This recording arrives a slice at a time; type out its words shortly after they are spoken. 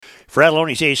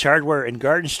Frattallone's Ace Hardware and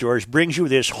Garden Stores brings you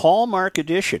this Hallmark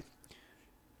edition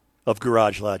of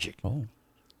Garage Logic. Oh.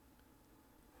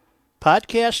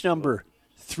 Podcast number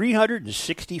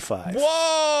 365.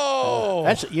 Whoa!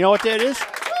 That's, you know what that is?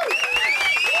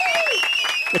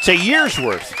 It's a year's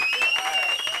worth.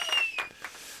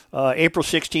 April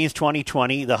 16th,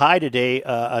 2020. The high today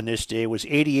on this day was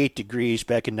 88 degrees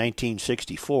back in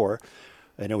 1964,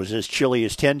 and it was as chilly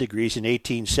as 10 degrees in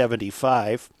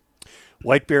 1875.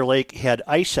 White Bear Lake had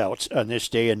ice outs on this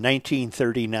day in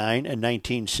 1939 and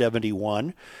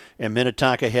 1971, and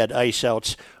Minnetonka had ice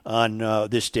outs on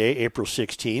this day, April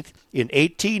 16th, in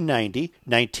 1890,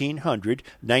 1900,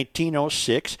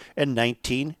 1906, and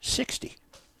 1960.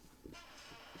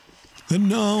 And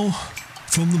now,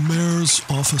 from the mayor's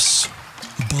office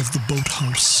above the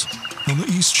boathouse on the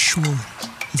east shore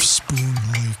of Spoon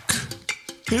Lake,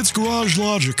 it's Garage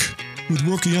Logic with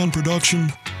Rookie on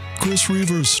production, Chris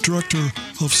Reavers, director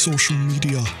of social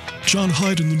media, John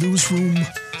Hyde in the newsroom,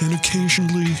 and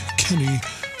occasionally Kenny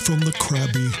from the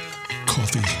Krabby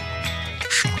Coffee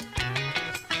Shop.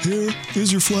 Here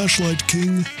is your flashlight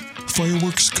king,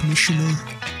 fireworks commissioner,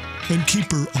 and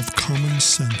keeper of common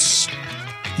sense,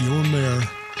 your mayor,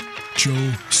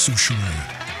 Joe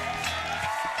Soucheray.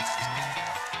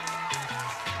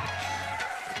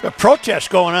 A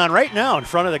protest going on right now in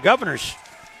front of the governor's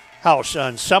house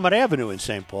on Summit Avenue in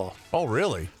St. Paul. Oh,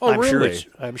 really? I'm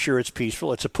sure it's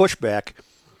peaceful. It's a pushback.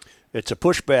 It's a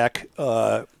pushback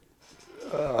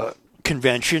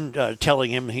convention telling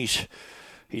him he's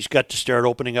got to start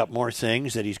opening up more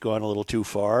things, that he's gone a little too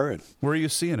far. And where are you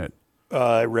seeing it?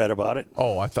 I read about it.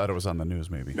 Oh, I thought it was on the news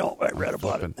maybe. No, I read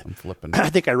about it. I'm flipping. I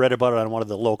think I read about it on one of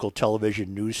the local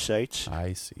television news sites.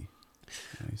 I see.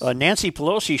 Nancy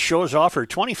Pelosi shows off her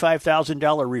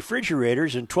 $25,000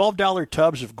 refrigerators and $12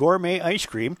 tubs of gourmet ice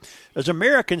cream as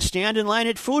Americans stand in line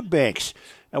at food banks.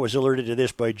 I was alerted to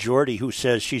this by Jordy, who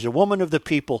says she's a woman of the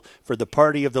people for the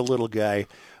party of the little guy.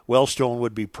 Wellstone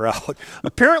would be proud.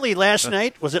 Apparently last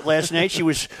night, she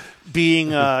was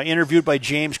being interviewed by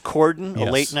James Corden,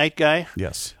 a late-night guy,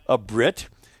 a Brit.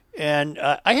 And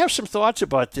I have some thoughts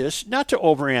about this, not to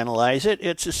overanalyze it.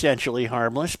 It's essentially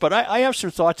harmless, but I have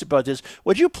some thoughts about this.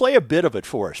 Would you play a bit of it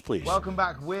for us, please? Welcome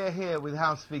back. We're here with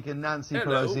House Speaker Nancy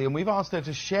Pelosi, and we've asked her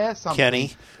to share something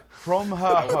from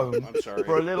her home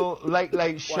for a little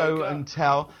late show and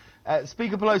tell.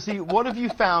 Speaker Pelosi, what have you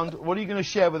found? What are you going to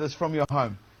share with us from your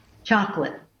home?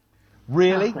 Chocolate.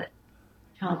 Really?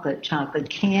 Chocolate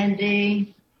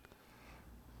candy.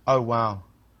 Oh, wow.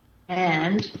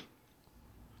 And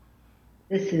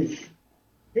this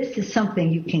is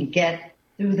something you can get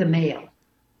through the mail.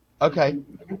 Okay.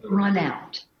 Never run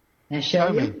out. Can I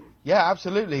show you? Me. Yeah,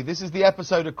 absolutely. This is the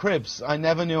episode of Cribs I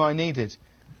never knew I needed.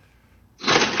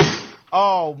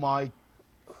 Oh, my.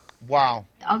 Wow.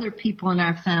 Other people in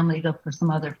our family look for some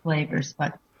other flavors,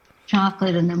 but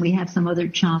chocolate, and then we have some other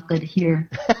chocolate here.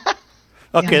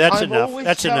 Okay, that's enough.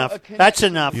 That's enough. That's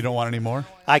enough. You don't want any more?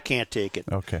 I can't take it.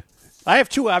 Okay. I have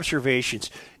two observations.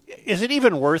 Is it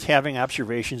even worth having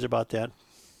observations about that?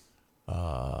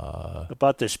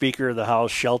 About the Speaker of the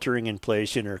House sheltering in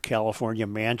place in her California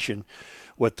mansion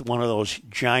with one of those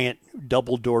giant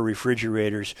double-door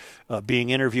refrigerators, being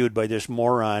interviewed by this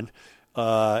moron.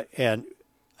 And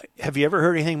have you ever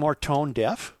heard anything more tone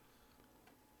deaf?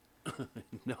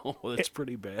 No, that's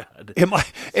pretty bad. Am I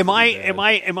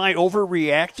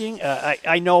overreacting?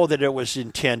 I know that it was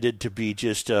intended to be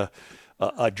just a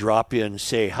drop-in,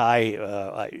 say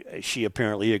hi. She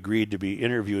apparently agreed to be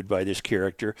interviewed by this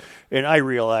character, and I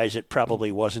realize it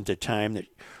probably wasn't the time that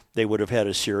they would have had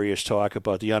a serious talk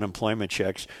about the unemployment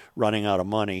checks running out of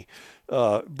money.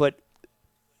 But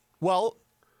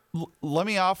let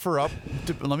me offer up.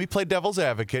 Let me play devil's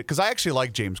advocate, because I actually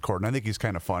like James Corden. I think he's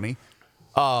kind of funny.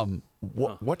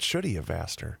 What should he have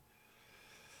asked her?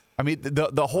 I mean,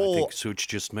 the whole. I think Such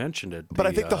just mentioned it. But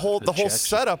I think the whole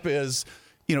setup is,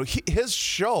 his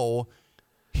show.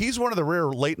 He's one of the rare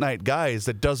late night guys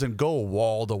that doesn't go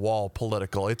wall to wall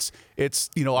political. It's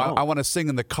I want to sing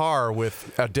in the car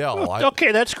with Adele.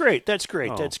 Okay, that's great. That's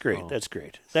great.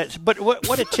 But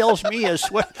what it tells me is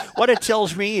what it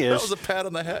tells me is that was a pat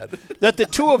on the head. That the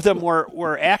two of them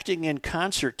were acting in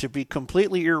concert to be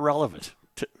completely irrelevant.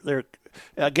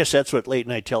 I guess that's what late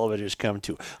night television has come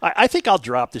to. I think I'll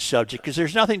drop the subject because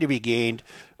there's nothing to be gained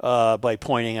by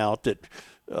pointing out that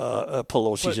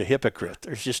Pelosi's a hypocrite.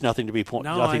 There's just nothing to be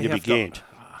gained.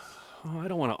 I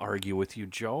don't want to argue with you,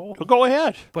 Joe. Well, go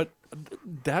ahead. But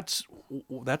that's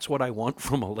that's what I want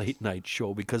from a late night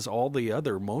show, because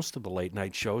most of the late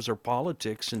night shows are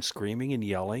politics and screaming and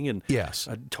yelling and Yes.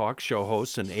 talk show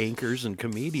hosts and anchors and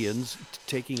comedians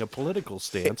taking a political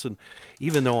stance. And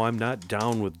even though I'm not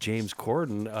down with James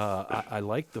Corden, I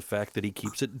like the fact that he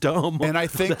keeps it dumb. And I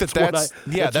think that's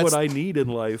what I need in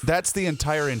life. That's the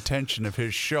entire intention of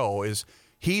his show. Is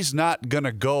he's not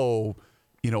gonna go,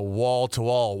 wall to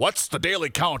wall. What's the daily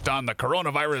count on the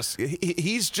coronavirus?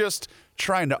 He's just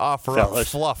trying to offer up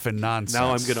fluff and nonsense.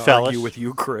 Now I'm going to argue with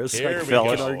you, Chris. Here we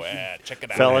fellas. go. Check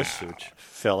it out.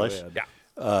 Fellas.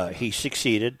 He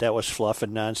succeeded. That was fluff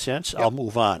and nonsense. I'll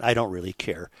move on. I don't really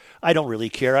care. I'm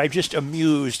just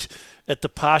amused at the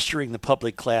posturing the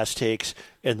public class takes,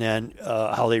 and then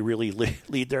how they really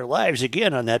lead their lives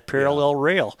again on that parallel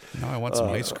rail. Now I want some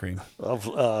ice cream.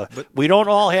 We don't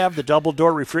all have the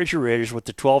double-door refrigerators with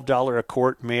the $12 a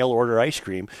quart mail-order ice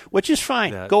cream, which is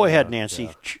fine. Go ahead, Nancy.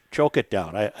 Choke it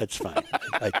down. It's fine.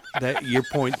 Your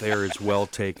point there is well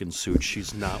taken, Such.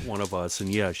 She's not one of us,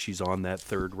 and she's on that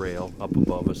third rail up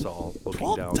above us all,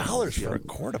 looking down. $12 for a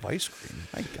quart of ice cream.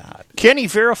 My God. Kenny,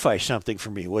 verify something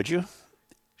for me, would you?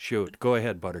 Shoot. Go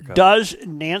ahead, Buttercup. Does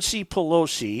Nancy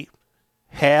Pelosi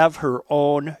have her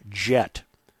own jet?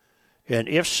 And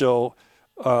if so,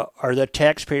 are the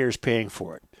taxpayers paying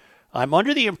for it? I'm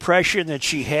under the impression that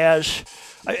she has,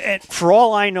 and for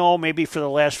all I know, maybe for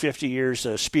the last 50 years,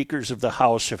 the speakers of the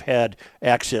House have had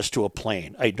access to a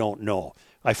plane. I don't know.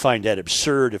 I find that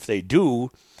absurd if they do,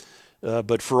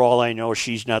 but for all I know,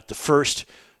 she's not the first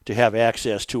to have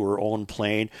access to her own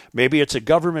plane. Maybe it's a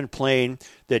government plane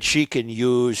that she can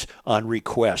use on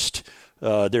request.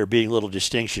 There being a little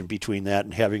distinction between that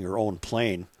and having her own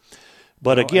plane.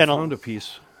 But again, I found a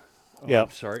piece. Yeah.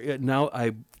 Sorry. Now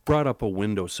I brought up a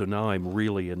window, so now I'm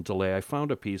really in delay. I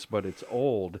found a piece, but it's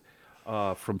old,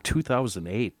 from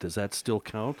 2008. Does that still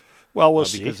count? Well, we'll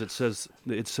see. Because it says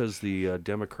the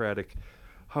Democratic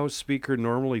House Speaker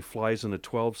normally flies in a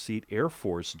 12-seat Air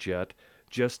Force jet,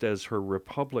 just as her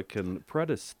Republican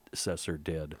predecessor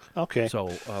did. Okay.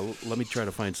 So let me try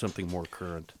to find something more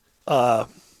current.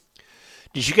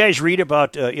 Did you guys read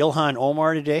about Ilhan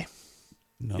Omar today?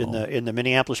 No. In the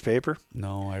Minneapolis paper?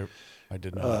 No, I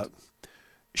did not.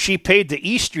 She paid the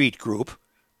E Street Group,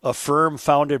 a firm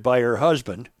founded by her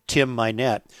husband, Tim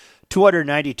Minette,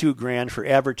 $292,000 for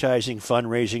advertising,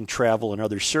 fundraising, travel, and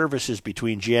other services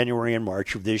between January and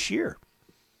March of this year.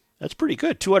 That's pretty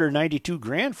good.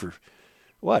 $292,000 for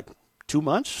what? 2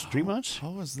 months? 3 months?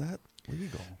 How is that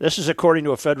legal? This is according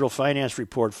to a federal finance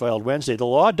report filed Wednesday. The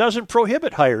law doesn't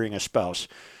prohibit hiring a spouse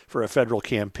for a federal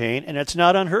campaign, and it's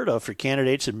not unheard of for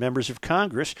candidates and members of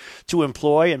Congress to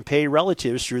employ and pay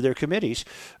relatives through their committees.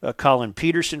 Colin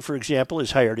Peterson, for example,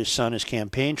 has hired his son as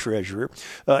campaign treasurer.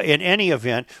 In any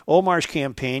event, Omar's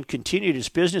campaign continued its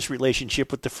business relationship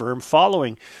with the firm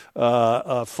following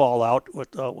fallout.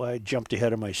 I jumped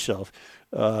ahead of myself.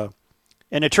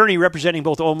 An attorney representing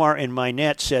both Omar and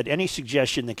Minette said any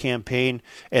suggestion the campaign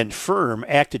and firm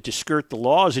acted to skirt the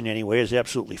laws in any way is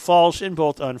absolutely false and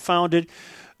both unfounded.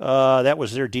 That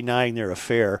was their denying their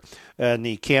affair. And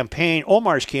the campaign,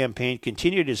 Omar's campaign,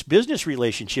 continued its business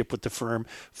relationship with the firm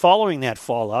following that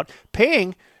fallout,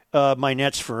 paying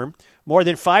Minette's firm more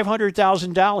than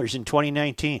 $500,000 in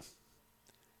 2019.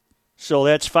 So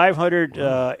that's 500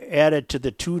 added to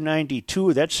the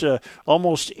 292. That's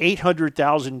almost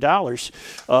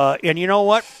 $800,000. And you know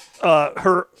what?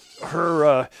 Her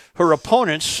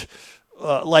opponents,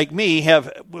 like me,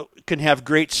 can have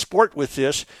great sport with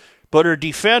this, but her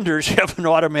defenders have an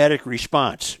automatic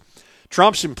response.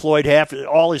 Trump's employed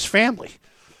all his family,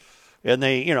 and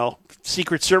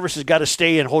Secret Service has got to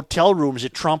stay in hotel rooms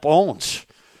that Trump owns,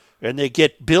 and they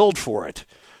get billed for it.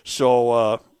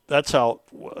 So. That's how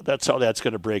that's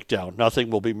going to break down. Nothing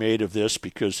will be made of this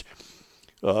because,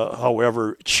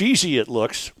 however cheesy it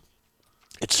looks,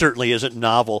 it certainly isn't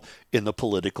novel in the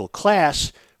political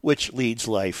class, which leads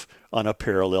life on a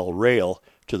parallel rail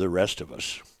to the rest of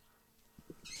us.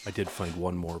 I did find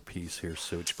one more piece here,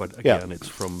 Such, but again, It's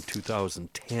from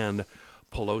 2010.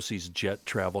 Pelosi's jet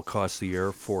travel cost the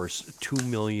Air Force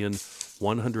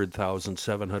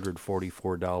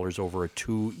 $2,100,744 over a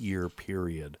 2-year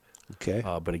period. Okay.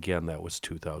 But again, that was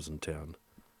 2010.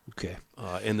 Okay.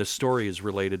 And the story is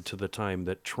related to the time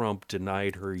that Trump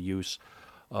denied her use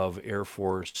of Air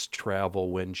Force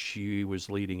travel when she was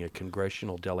leading a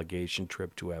congressional delegation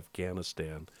trip to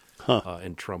Afghanistan.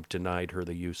 And Trump denied her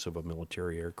the use of a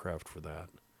military aircraft for that.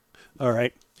 All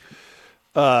right.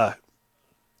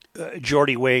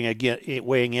 Jordy weighing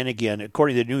in again.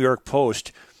 According to the New York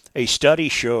Post, a study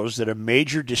shows that a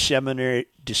major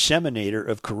disseminator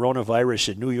of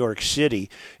coronavirus in New York City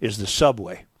is the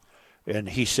subway. And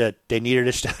he said they needed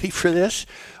a study for this.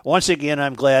 Once again,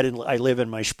 I'm glad I live in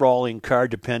my sprawling,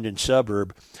 car-dependent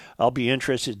suburb. I'll be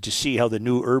interested to see how the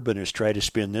new urbanists try to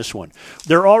spin this one.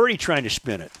 They're already trying to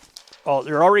spin it.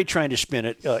 They're already trying to spin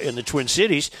it in the Twin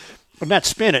Cities. Not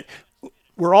spin it.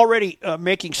 We're already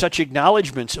making such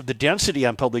acknowledgments of the density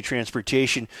on public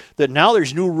transportation that now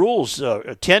there's new rules.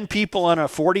 10 people on a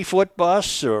 40-foot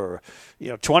bus, or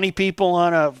 20 people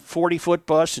on a 40-foot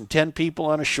bus, and 10 people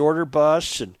on a shorter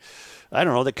bus, and I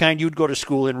don't know, the kind you'd go to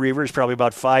school in, Reaver, is probably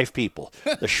about 5 people,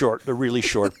 the really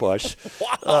short bus.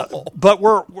 Wow. But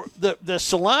the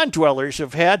salon dwellers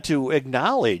have had to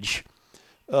acknowledge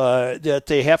that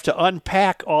they have to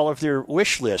unpack all of their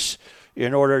wish lists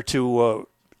in order to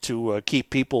keep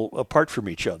people apart from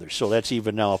each other. So that's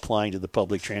even now applying to the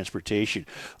public transportation.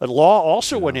 A law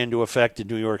also went into effect in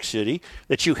New York City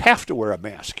that you have to wear a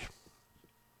mask.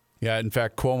 Yeah, in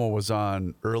fact, Cuomo was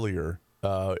on earlier.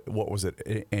 What was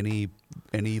it? Any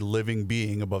living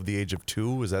being above the age of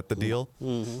 2? Is that the deal?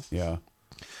 Mm-hmm. Yeah.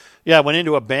 Yeah, I went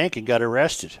into a bank and got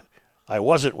arrested. I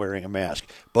wasn't wearing a mask.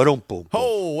 Boom.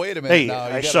 Oh, wait a minute. Hey, now,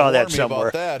 I saw that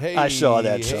somewhere. That. Hey, I saw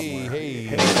that somewhere.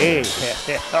 Hey.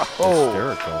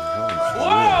 Hysterical.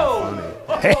 Whoa!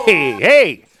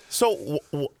 Hey! So,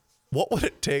 what would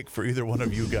it take for either one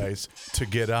of you guys to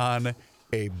get on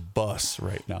a bus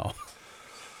right now?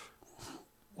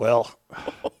 Well,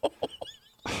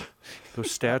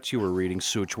 those stats you were reading,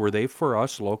 Such, were they for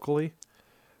us locally?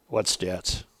 What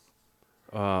stats?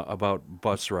 About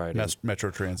bus riding.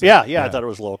 Metro Transit. Yeah, I thought it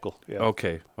was local. Yeah.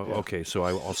 Okay, okay, so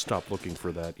I'll stop looking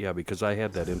for that. Yeah, because I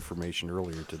had that information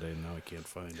earlier today, and now I can't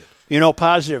find it.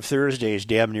 Positive Thursday is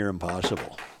damn near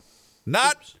impossible.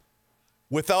 Not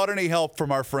without any help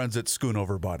from our friends at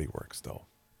Schoonover Body Works, though.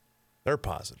 They're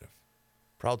positive.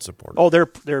 Proud supporter. Oh,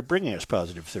 they're bringing us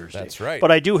Positive Thursday. That's right.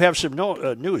 But I do have some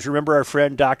news. Remember our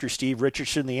friend Dr. Steve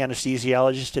Richardson, the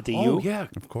anesthesiologist at the U? Oh, yeah.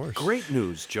 Of course. Great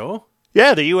news, Joe.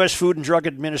 Yeah, the U.S. Food and Drug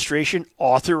Administration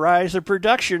authorized the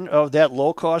production of that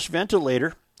low-cost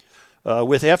ventilator.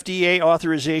 With FDA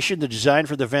authorization, the design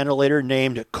for the ventilator,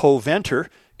 named Coventor,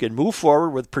 can move forward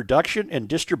with production and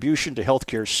distribution to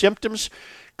healthcare symptoms.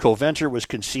 Coventor was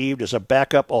conceived as a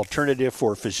backup alternative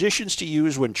for physicians to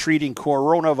use when treating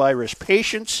coronavirus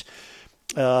patients.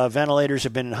 Ventilators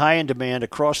have been high in demand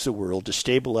across the world to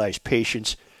stabilize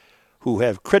patients who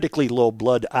have critically low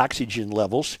blood oxygen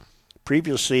levels.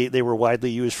 Previously, they were widely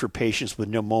used for patients with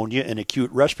pneumonia and acute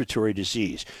respiratory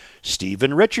disease.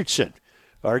 Stephen Richardson,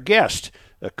 our guest,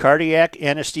 a cardiac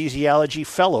anesthesiology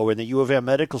fellow in the U of M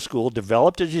Medical School,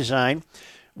 developed a design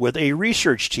with a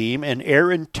research team, and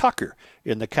Aaron Tucker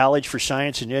in the College for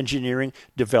Science and Engineering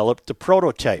developed the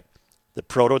prototype. The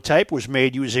prototype was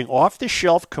made using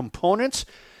off-the-shelf components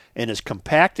and is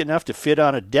compact enough to fit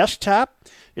on a desktop.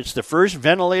 It's the first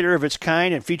ventilator of its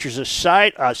kind and features a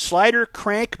slider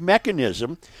crank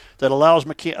mechanism that allows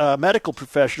medical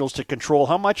professionals to control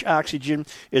how much oxygen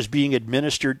is being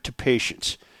administered to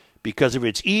patients. Because of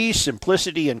its ease,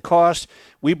 simplicity, and cost,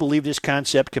 we believe this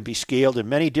concept can be scaled in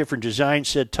many different designs,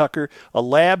 said Tucker, a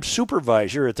lab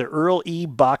supervisor at the Earl E.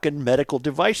 Bakken Medical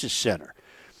Devices Center.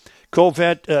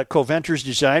 Coventor's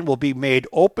design will be made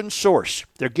open source.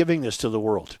 They're giving this to the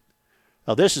world.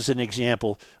 Now, this is an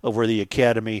example of where the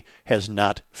Academy has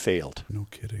not failed. No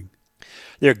kidding.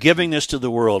 They're giving this to the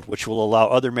world, which will allow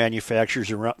other manufacturers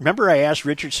around. Remember, I asked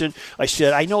Richardson, I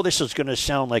said, I know this is going to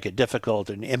sound like a difficult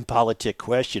and impolitic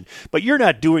question, but you're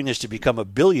not doing this to become a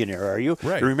billionaire, are you?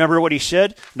 Right. Remember what he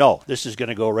said? No, this is going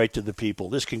to go right to the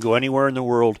people. This can go anywhere in the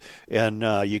world, and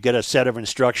you get a set of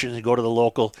instructions and go to the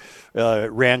local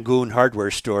Rangoon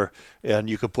hardware store, and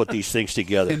you can put these things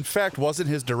together. In fact, wasn't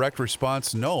his direct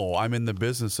response, no, I'm in the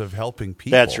business of helping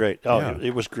people? That's right. Oh, yeah.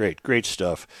 It was great. Great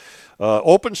stuff.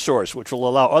 Open source, which will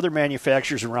allow other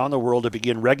manufacturers around the world to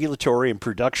begin regulatory and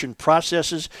production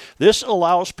processes. This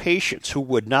allows patients who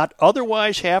would not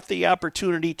otherwise have the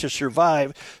opportunity to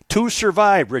survive,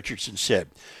 Richardson said.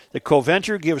 The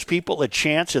Coventor gives people a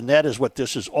chance, and that is what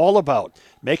this is all about,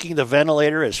 making the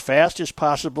ventilator as fast as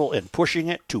possible and pushing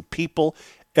it to people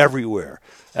everywhere.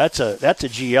 That's a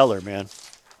GLer, man.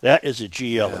 That is a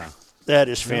GLer. Yeah. That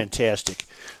is fantastic.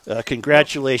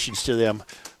 Congratulations to them.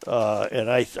 And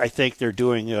I think they're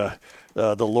doing the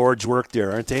Lord's work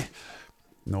there, aren't they?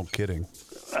 No kidding.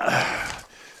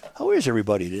 How is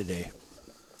everybody today?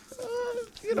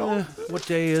 What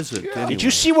day is it? Anyway. Did you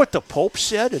see what the Pope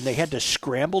said, and they had to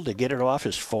scramble to get it off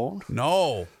his phone?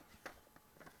 No.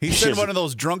 He said one of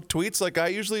those drunk tweets like I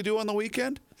usually do on the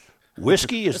weekend?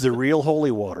 Whiskey is the real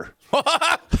holy water.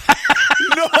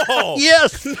 No.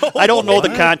 Yes. I don't know the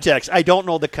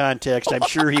context. I'm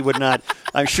sure he would not.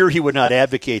 I'm sure he would not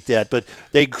advocate that. But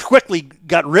they quickly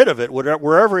got rid of it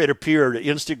wherever it appeared,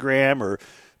 Instagram or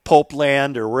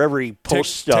Popeland or wherever he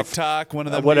posts stuff. TikTok, one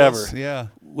of them. Whatever. Deals. Yeah.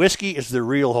 Whiskey is the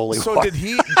real holy So water. is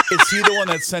he the one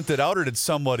that sent it out, or did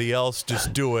somebody else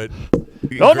just do it?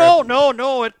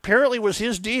 No. It apparently was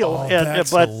his deal. Oh,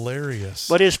 that's but hilarious.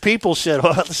 But his people said,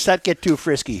 "Oh, let's not get too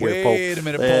frisky here, Pope. Wait a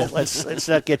minute, Pope. Let's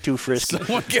not get too frisky."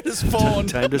 Someone get his phone.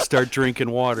 Time to start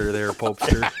drinking water there,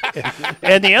 Popester.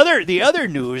 And the other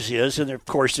news is, and of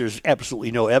course there's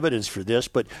absolutely no evidence for this,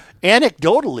 but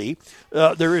anecdotally,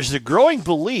 there is a growing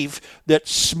belief that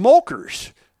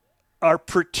smokers are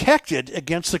protected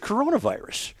against the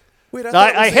coronavirus. Wait, I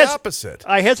thought it was the opposite.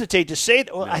 I hesitate to say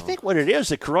that. Well, I think what it is,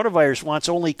 the coronavirus wants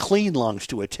only clean lungs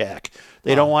to attack.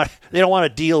 They don't want to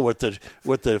deal with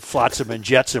the flotsam and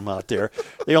jetsam out there.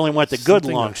 They only want the good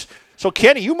lungs. So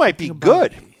Kenny, you might be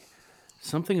good.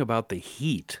 Something about the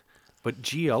heat. But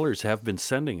GLers have been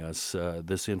sending us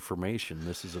this information.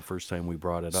 This is the first time we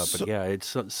brought it up. But yeah,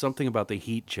 it's something about the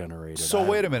heat generated. So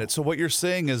wait a minute. So what you're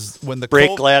saying is when the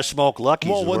break glass, smoke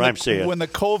Luckies is what I'm saying. When the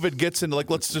COVID gets into,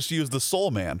 like, let's just use the Soul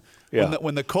Man. Yeah.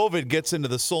 When the COVID gets into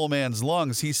the Soul Man's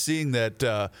lungs, he's seeing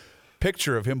that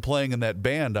picture of him playing in that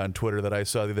band on Twitter that I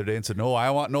saw the other day and said, "No, I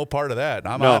want no part of that.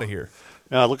 I'm out of here."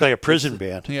 No, it looked like a prison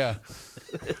band. Yeah.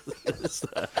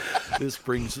 This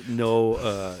brings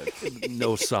no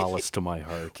solace to my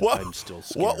heart. I'm still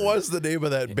scared. What was the name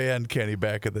of that band, Kenny,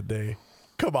 back in the day?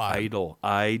 Come on. Idle.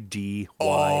 IDYLL.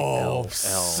 Oh,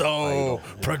 so Idle.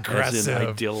 progressive. As in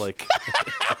idyllic.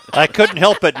 I couldn't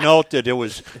help but note that it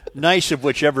was nice of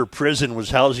whichever prison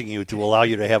was housing you to allow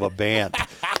you to have a band.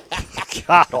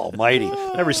 God almighty.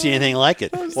 Never seen anything like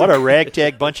it. What a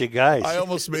ragtag bunch of guys. I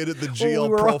almost made it the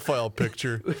GL profile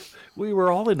picture. We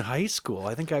were all in high school.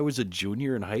 I think I was a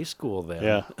junior in high school then.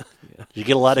 Yeah. Did you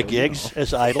get a lot of gigs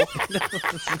as Idle?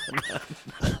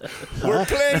 We're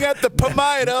playing at the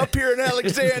Pomida up here in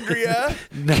Alexandria.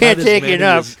 Can't take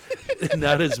enough.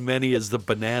 Not as many as the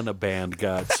Banana Band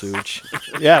got, Such.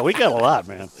 Yeah, we got a lot,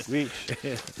 man. Did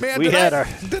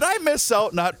I miss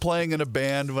out not playing in a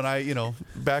band when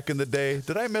back in the day?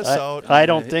 Did I miss out? I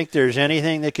don't think there's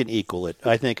anything that can equal it.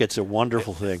 I think it's a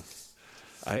wonderful thing.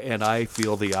 I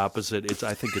feel the opposite.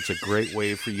 I think it's a great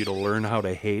way for you to learn how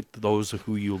to hate those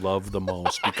who you love the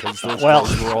most, because those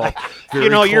guys were all very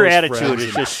your close attitude friends,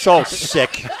 is just so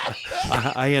sick.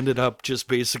 I ended up just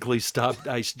basically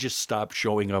stopped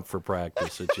showing up for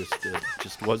practice. It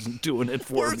just wasn't doing it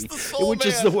for me.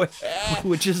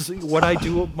 Which is what I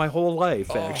do my whole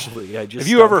life, actually. Have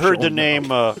you ever heard the name?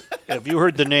 Have you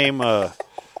heard the name?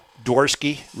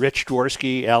 Dworsky, Rich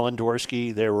Dworsky, Alan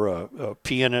Dworsky. They were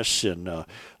pianists and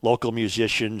local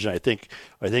musicians. I think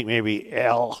maybe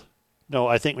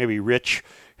maybe Rich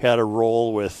had a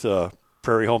role with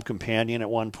Prairie Home Companion at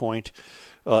one point.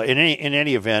 In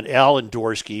any event, Alan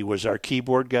Dworsky was our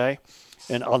keyboard guy,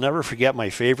 and I'll never forget my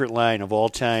favorite line of all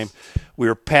time. We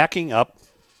were packing up.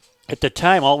 At the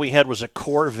time, all we had was a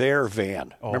Corvair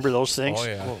van. Remember those things? Oh,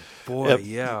 yeah. Oh, boy,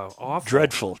 yeah.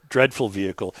 Awful. Dreadful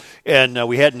vehicle. And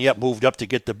we hadn't yet moved up to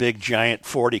get the big, giant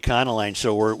Ford Econoline.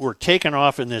 So we're taking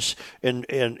off in this, and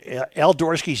Al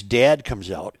Dworsky's dad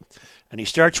comes out, and he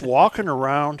starts walking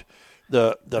around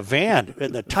the van,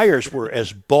 and the tires were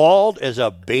as bald as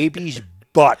a baby's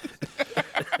butt.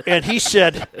 And he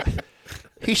said,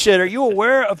 "Are you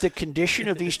aware of the condition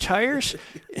of these tires?"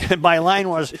 And my line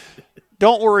was,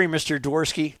 "Don't worry, Mr.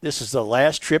 Dworsky. This is the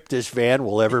last trip this van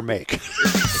will ever make."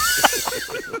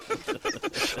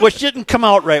 Which didn't come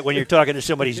out right when you're talking to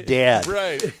somebody's dad.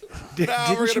 Right. Didn't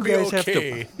you guys have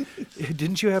to?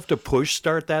 Didn't you have to push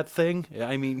start that thing?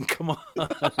 I mean, come on.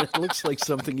 It looks like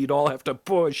something you'd all have to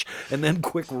push and then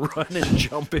quick run and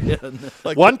jump in.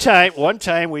 Like one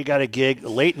time we got a gig,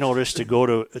 late notice, to go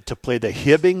to play the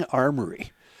Hibbing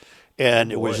Armory.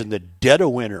 And it was in the dead of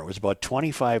winter. It was about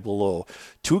 25 below.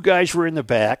 2 guys were in the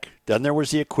back. Then there was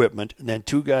the equipment, and then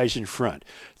 2 guys in front.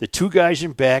 The 2 guys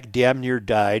in back damn near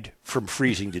died from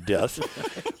freezing to death.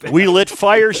 We lit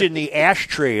fires in the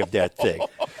ashtray of that thing.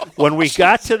 When we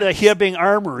got to the Hibbing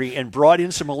Armory and brought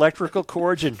in some electrical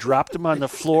cords and dropped them on the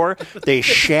floor, they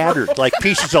shattered like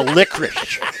pieces of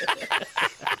licorice.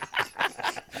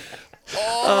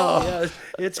 Yeah,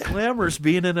 it's glamorous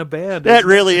being in a band. That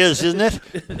really is, isn't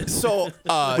it? So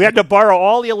we had to borrow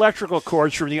all the electrical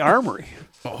cords from the armory.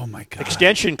 Oh my God!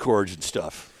 Extension cords and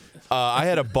stuff. I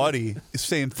had a buddy,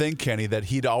 same thing, Kenny, that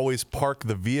he'd always park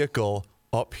the vehicle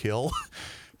uphill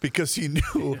because he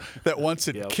knew that once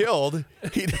it killed,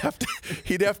 he'd have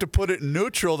to put it in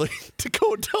neutral to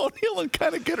go downhill and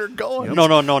kind of get her going. No.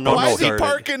 Why is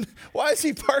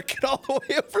he parking all the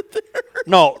way over there?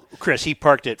 No, Chris, he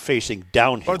parked it facing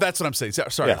downhill. Or that's what I'm saying.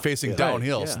 Sorry, facing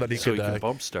downhill, so that he could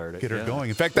bump start it, get her going.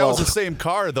 In fact, that was the same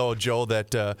car though, Joe.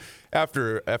 That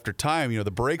after time,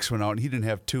 the brakes went out and he didn't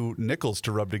have two nickels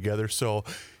to rub together, so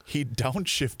he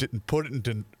downshifted and put it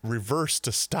into reverse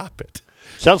to stop it.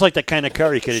 Sounds like the kind of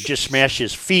car he could have just smashed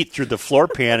his feet through the floor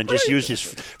pan and just used his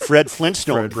Fred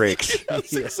Flintstone brakes.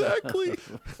 Yes, exactly.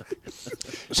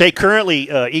 Say, currently,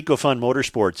 EcoFun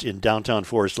Motorsports in downtown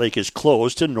Forest Lake is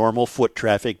closed to normal foot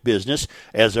traffic business,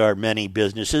 as are many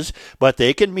businesses, but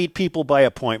they can meet people by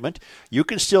appointment. You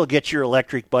can still get your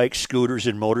electric bikes, scooters,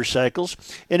 and motorcycles.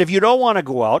 And if you don't want to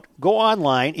go out, go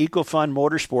online,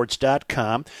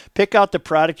 ecofunmotorsports.com, pick out the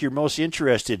product you're most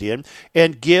interested in,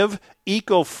 and give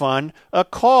EcoFun a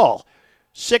call.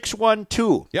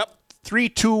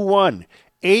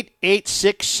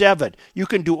 612-321-8867. You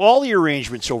can do all the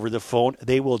arrangements over the phone.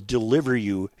 They will deliver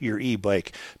you your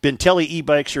e-bike. Bintelli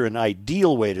e-bikes are an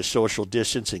ideal way to social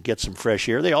distance and get some fresh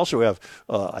air. They also have,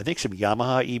 I think, some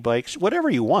Yamaha e-bikes.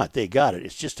 Whatever you want, they got it.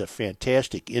 It's just a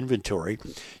fantastic inventory.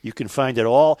 You can find it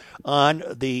all on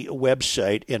the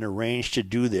website and arrange to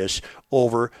do this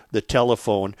over the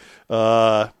telephone.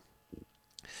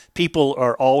 People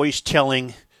are always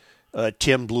telling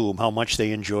Tim Bloom how much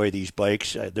they enjoy these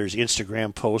bikes. There's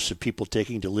Instagram posts of people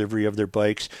taking delivery of their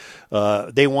bikes.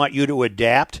 They want you to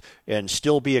adapt and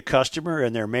still be a customer,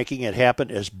 and they're making it happen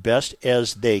as best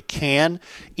as they can.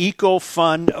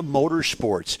 EcoFun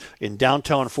Motorsports in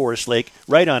downtown Forest Lake,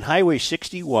 right on Highway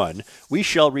 61. We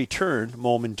shall return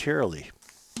momentarily.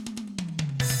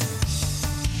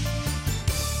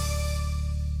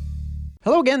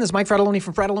 Hello again, this is Mike Fratelloni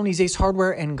from Fratelloni's Ace Hardware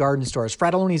and Garden Stores.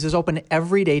 Fratelloni's is open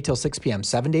every day till 6 p.m.,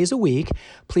 7 days a week.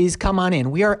 Please come on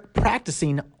in. We are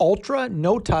practicing ultra,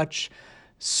 no-touch,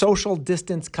 social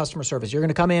distance customer service. You're going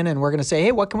to come in and we're going to say,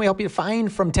 hey, what can we help you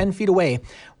find from 10 feet away?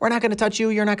 We're not going to touch you.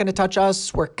 You're not going to touch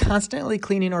us. We're constantly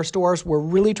cleaning our stores. We're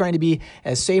really trying to be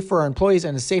as safe for our employees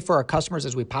and as safe for our customers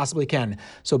as we possibly can.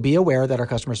 So be aware that our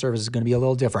customer service is going to be a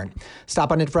little different.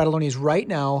 Stop on in Fratelloni's right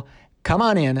now. Come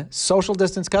on in, social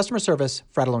distance customer service,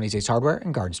 Fratelloni's Ace Hardware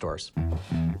and Garden Stores.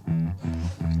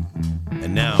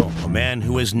 And now, a man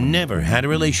who has never had a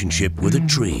relationship with a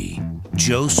tree,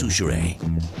 Joe Soucheray.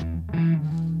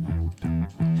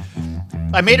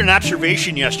 I made an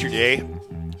observation yesterday,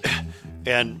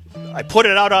 and I put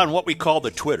it out on what we call the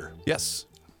Twitter. Yes.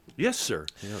 Yes, sir.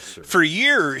 Yes, sir. For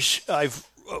years, I've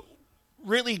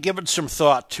really given some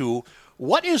thought to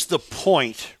what is the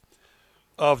point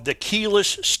of the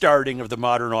keyless starting of the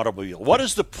modern automobile. What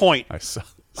is the point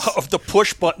of the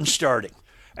push button starting?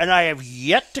 And I have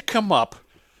yet to come up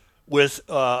with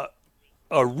a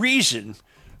reason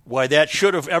why that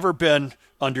should have ever been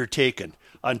undertaken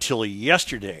until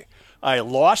yesterday. I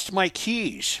lost my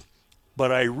keys,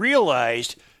 but I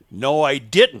realized, no, I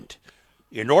didn't.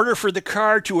 In order for the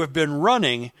car to have been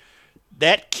running,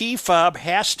 that key fob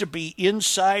has to be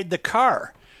inside the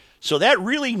car. So that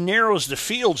really narrows the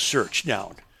field search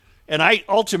down. And I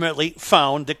ultimately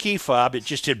found the key fob. It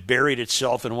just had buried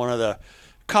itself in one of the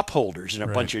cup holders, and a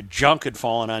bunch of junk had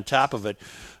fallen on top of it.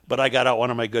 But I got out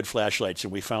one of my good flashlights,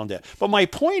 and we found that. But my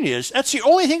point is, that's the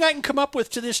only thing I can come up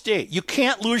with to this day. You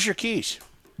can't lose your keys.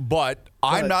 But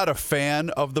I'm not a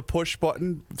fan of the push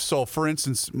button. So, for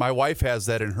instance, my wife has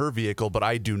that in her vehicle, but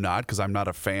I do not because I'm not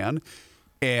a fan.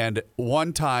 And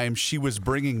one time she was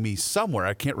bringing me somewhere,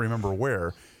 I can't remember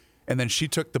where, and then she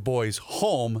took the boys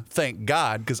home, thank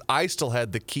God, because I still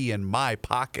had the key in my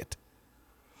pocket.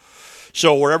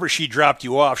 So wherever she dropped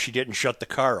you off, she didn't shut the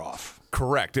car off.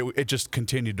 Correct. It just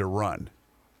continued to run.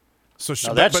 So she,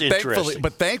 now that's interesting.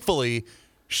 But thankfully,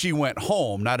 she went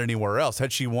home, not anywhere else.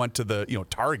 Had she went to the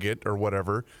Target or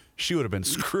whatever, she would have been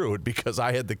screwed because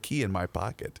I had the key in my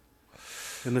pocket.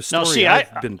 And the story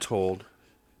I've been told,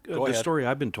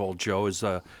 Joe, is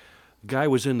a guy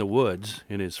was in the woods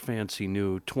in his fancy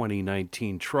new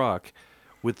 2019 truck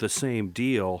with the same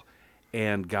deal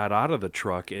and got out of the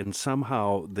truck, and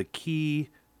somehow the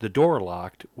door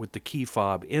locked with the key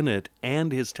fob in it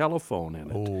and his telephone in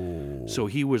it. Oh. So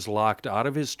he was locked out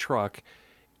of his truck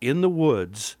in the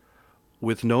woods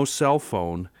with no cell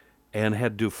phone and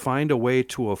had to find a way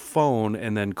to a phone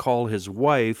and then call his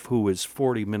wife, who is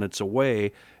 40 minutes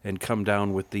away, and come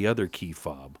down with the other key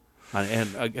fob.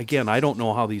 And again, I don't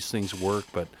know how these things work,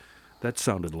 but that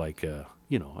sounded like a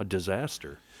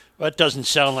disaster. Well, it doesn't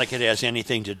sound like it has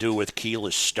anything to do with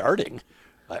keyless starting.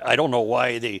 I don't know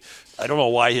why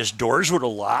his doors would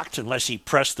have locked unless he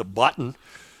pressed the button.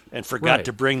 and forgot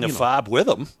to bring the fob with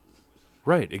them.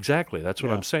 Right, exactly. That's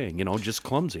what I'm saying. Just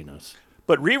clumsiness.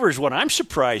 But Reavers, what I'm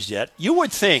surprised at, you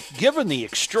would think, given the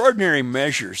extraordinary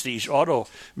measures these auto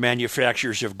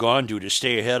manufacturers have gone to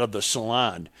stay ahead of the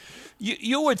salon,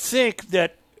 you would think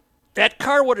that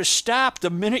car would have stopped the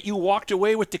minute you walked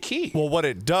away with the key. Well, what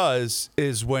it does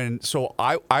is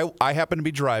I happen to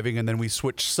be driving, and then we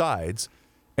switched sides,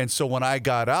 and so when I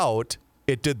got out,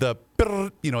 it did the,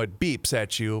 it beeps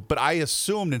at you. But I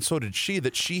assumed, and so did she,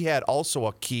 that she had also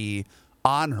a key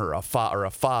on her, a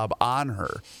fob on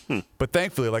her. But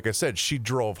thankfully, like I said, she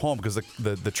drove home because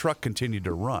the truck continued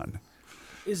to run.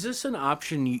 Is this an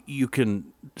option you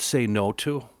can say no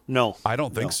to? No. I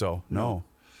don't think so. No.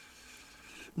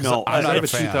 No, I'm not I have a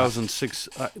fan. 2006.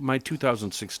 My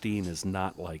 2016 is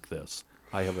not like this.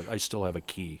 I still have a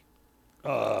key.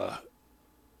 Well,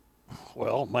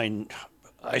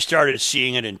 I started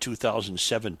seeing it in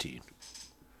 2017.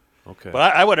 Okay.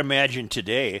 But I would imagine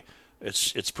today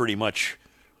it's pretty much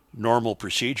normal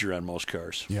procedure on most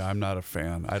cars. Yeah, I'm not a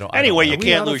fan. Anyway, you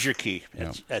can't lose your key.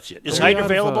 That's it. Is height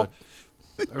available?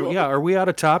 Are we out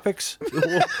of topics?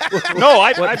 No,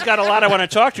 I've got a lot I want to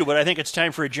talk to, but I think it's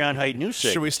time for a John Height news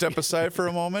segment. Should we step aside for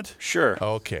a moment? Sure.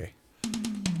 Okay.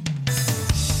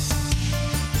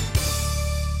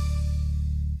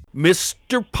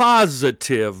 Mr.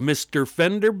 Positive, Mr.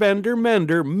 Fender Bender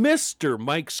Mender, Mr.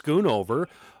 Mike Schoonover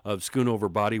of Schoonover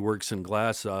Body Works and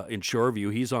Glass in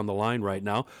Shoreview. He's on the line right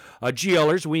now.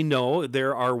 GLers, we know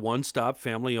they're our one-stop,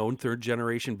 family-owned,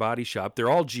 third-generation body shop. They're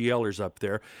all GLers up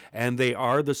there, and they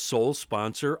are the sole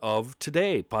sponsor of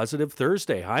today, Positive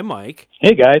Thursday. Hi, Mike.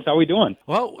 Hey, guys. How we doing?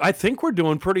 Well, I think we're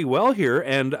doing pretty well here,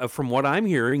 and from what I'm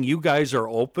hearing, you guys are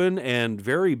open and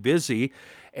very busy.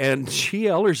 And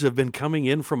GLers have been coming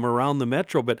in from around the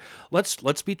metro, but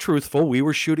let's be truthful. We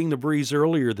were shooting the breeze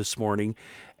earlier this morning,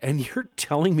 and you're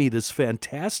telling me this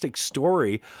fantastic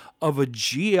story of a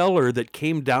GLer that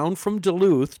came down from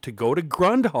Duluth to go to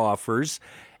Grundhofer's,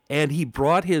 and he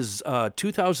brought his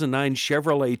 2009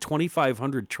 Chevrolet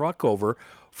 2500 truck over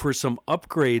for some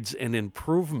upgrades and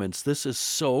improvements. This is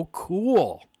so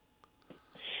cool.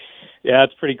 Yeah,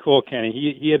 it's pretty cool,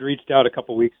 Kenny. He had reached out a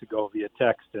couple weeks ago via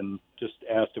text and just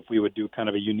asked if we would do kind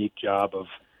of a unique job of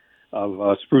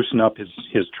sprucing up his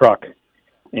truck.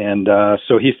 And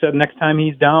so he said next time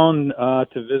he's down to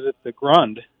visit the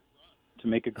Grund, to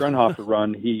make a Grundhofer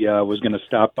run, he was going to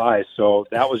stop by. So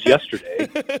that was yesterday.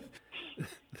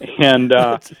 And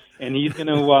he's going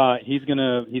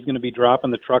to be dropping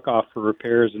the truck off for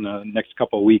repairs in the next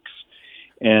couple of weeks.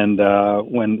 And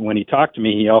when he talked to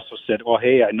me, he also said, well,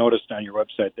 hey, I noticed on your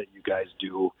website that you guys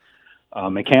do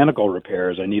mechanical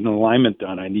repairs. I need an alignment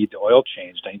done. I need the oil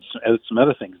changed. I need some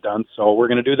other things done. So we're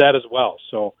going to do that as well.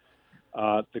 So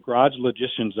the garage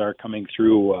logicians are coming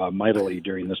through mightily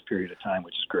during this period of time,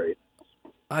 which is great.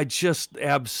 I just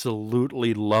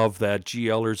absolutely love that.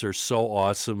 GLers are so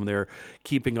awesome. They're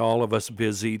keeping all of us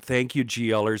busy. Thank you,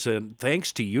 GLers, and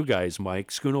thanks to you guys, Mike.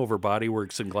 Schoonover Body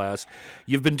Works and Glass.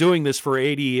 You've been doing this for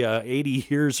 80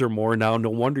 years or more now. No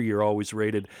wonder you're always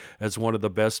rated as one of the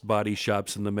best body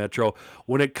shops in the metro.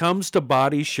 When it comes to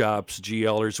body shops,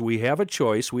 GLers, we have a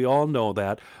choice. We all know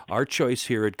that. Our choice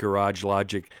here at Garage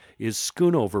Logic is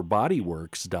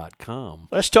SchoonoverBodyWorks.com.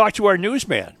 Let's talk to our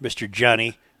newsman, Mr.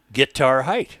 Johnny Guitar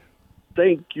Height.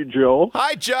 Thank you, Joe.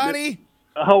 Hi, Johnny.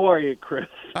 How are you, Chris?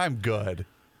 I'm good.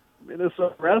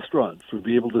 Minnesota restaurants will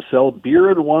be able to sell beer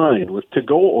and wine with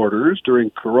to-go orders during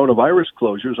coronavirus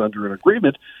closures under an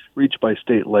agreement reached by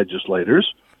state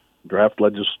legislators. Draft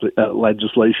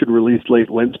legislation released late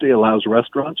Wednesday allows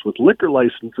restaurants with liquor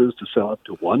licenses to sell up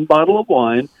to one bottle of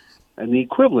wine and the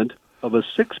equivalent of a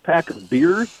six-pack of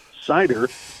beer, cider,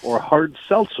 or hard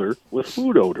seltzer with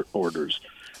food orders.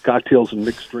 Cocktails and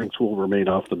mixed drinks will remain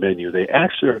off the menu. They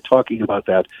actually are talking about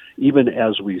that even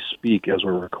as we speak, as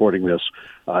we're recording this.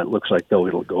 It looks like, though,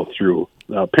 it'll go through.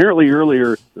 Apparently,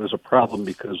 earlier, there was a problem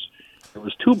because there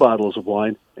was 2 bottles of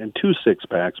wine and 2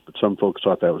 six-packs, but some folks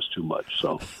thought that was too much,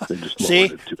 so they just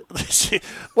lowered it to See,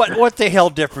 what the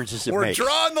hell difference does it We're make?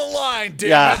 drawing the line,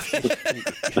 damn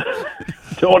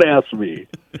it. Don't ask me.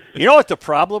 You know what the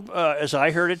problem, as I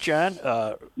heard it, John?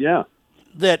 Yeah.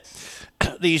 That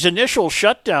these initial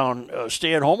shutdown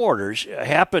stay-at-home orders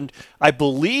happened, I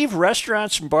believe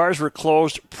restaurants and bars were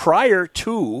closed prior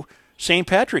to St.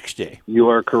 Patrick's Day. You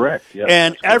are correct. Yes,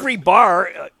 and every bar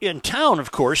in town,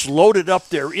 of course, loaded up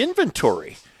their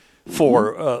inventory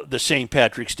for the St.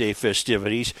 Patrick's Day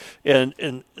festivities.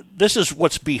 And this is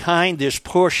what's behind this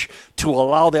push to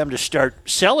allow them to start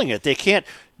selling it. They can't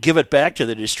give it back to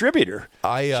the distributor.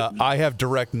 I have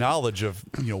direct knowledge of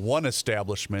one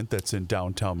establishment that's in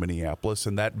downtown Minneapolis,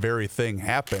 and that very thing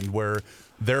happened where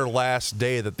their last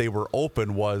day that they were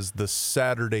open was the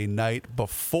Saturday night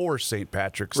before St.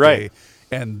 Patrick's Day,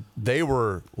 and they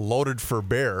were loaded for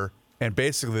bear, and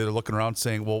basically they're looking around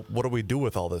saying, well, what do we do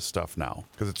with all this stuff now?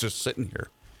 Because it's just sitting here.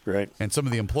 Right. And some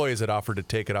of the employees had offered to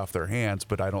take it off their hands,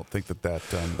 but I don't think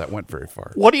that went very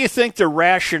far. What do you think the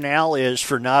rationale is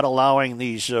for not allowing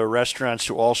these restaurants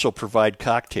to also provide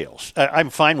cocktails?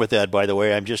 I'm fine with that, by the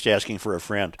way. I'm just asking for a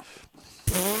friend.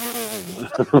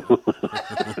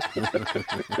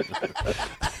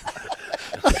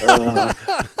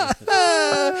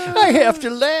 I have to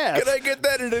laugh. Can I get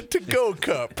that in a to-go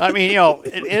cup? I mean,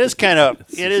 it is kind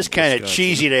of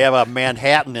cheesy to have a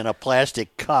Manhattan in a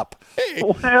plastic cup. Hey.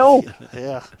 Well,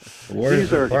 yeah.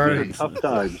 These are tough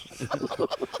times.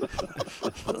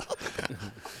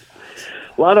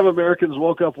 A lot of Americans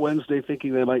woke up Wednesday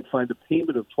thinking they might find a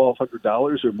payment of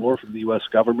 $1,200 or more from the U.S.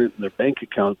 government in their bank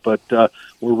account, but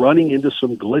we're running into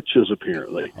some glitches,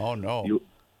 apparently. Oh, no.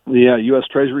 U.S.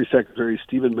 Treasury Secretary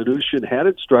Steven Mnuchin had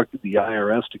instructed the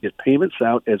IRS to get payments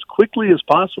out as quickly as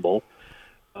possible.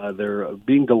 They're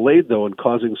being delayed, though, and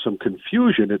causing some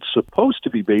confusion. It's supposed to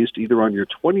be based either on your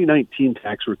 2019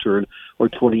 tax return or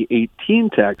 2018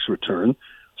 tax return.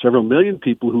 Several million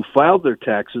people who filed their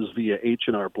taxes via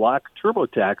H&R Block,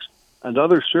 TurboTax, and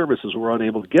other services were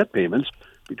unable to get payments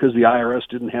because the IRS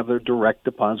didn't have their direct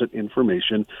deposit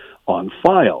information on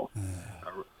file.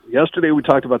 Yesterday, we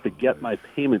talked about the Get My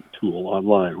Payment tool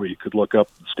online, where you could look up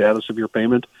the status of your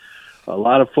payment. A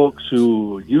lot of folks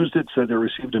who used it said they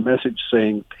received a message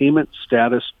saying payment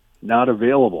status not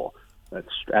available.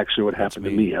 That's actually what happened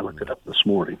to me. I looked it up this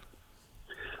morning.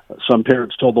 Some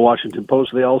parents told the Washington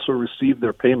Post they also received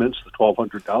their payments, the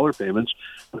 $1,200 payments,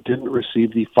 but didn't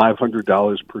receive the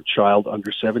 $500 per child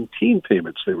under 17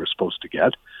 payments they were supposed to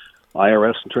get.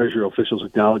 IRS and Treasury officials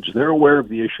acknowledge they're aware of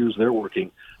the issues. They're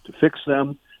working to fix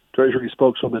them. Treasury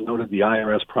spokeswoman noted the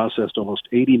IRS processed almost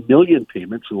 80 million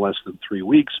payments in less than 3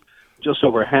 weeks, just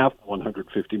over half the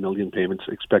 150 million payments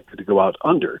expected to go out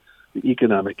under the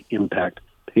Economic Impact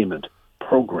Payment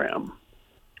Program.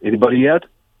 Anybody yet?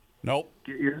 Nope.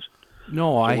 Get yours?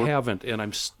 No, I haven't, and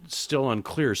I'm still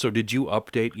unclear. So did you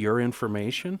update your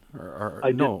information? Or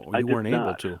no, you weren't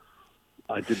able to.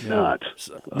 I did not.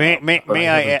 May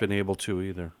I haven't been able to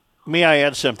either. May I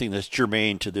add something that's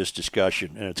germane to this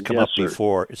discussion? And it's come up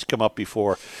before. It's come up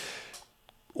before.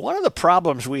 One of the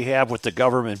problems we have with the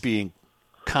government being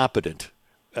competent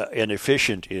and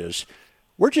efficient is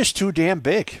we're just too damn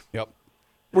big. Yep.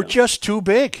 We're just too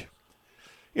big.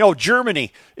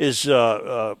 Germany is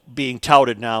being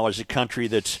touted now as a country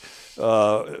that's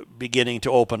beginning to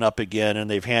open up again,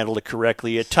 and they've handled it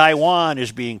correctly. Taiwan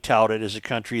is being touted as a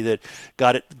country that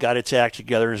got its act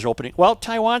together and is opening. Well,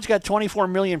 Taiwan's got 24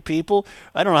 million people.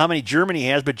 I don't know how many Germany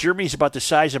has, but Germany's about the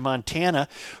size of Montana.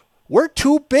 We're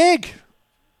too big.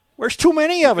 There's too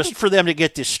many of us for them to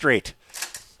get this straight.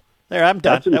 There, I'm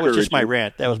done. That was just my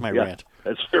rant. That was my rant.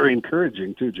 That's very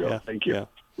encouraging, too, Joe. Thank you.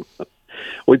 Yeah.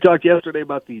 We talked yesterday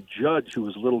about the judge who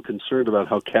was a little concerned about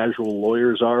how casual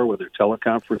lawyers are with their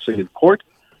teleconferencing in court.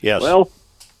 Yes. Well,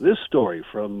 this story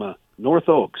from North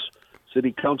Oaks.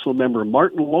 City Council member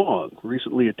Martin Long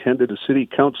recently attended a city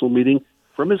council meeting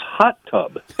from his hot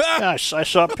tub. Gosh, I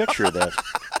saw a picture of that.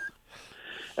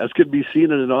 As could be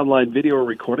seen in an online video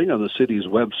recording on the city's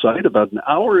website, about an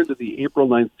hour into the April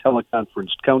 9th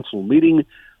teleconference council meeting,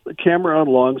 the camera on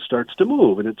Long starts to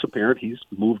move, and it's apparent he's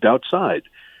moved outside.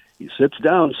 He sits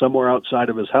down somewhere outside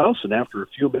of his house, and after a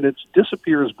few minutes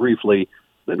disappears briefly,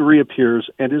 then reappears,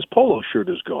 and his polo shirt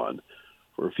is gone.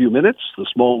 For a few minutes, the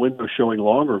small window showing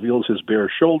Long reveals his bare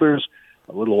shoulders.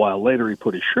 A little while later, he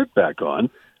put his shirt back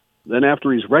on. Then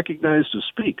after he's recognized to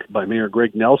speak by Mayor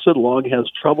Greg Nelson, Long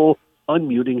has trouble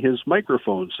unmuting his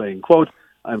microphone, saying, quote,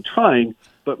 "I'm trying,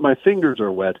 but my fingers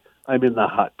are wet. I'm in the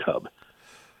hot tub."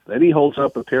 Then he holds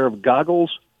up a pair of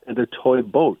goggles and a toy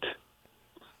boat.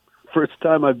 "First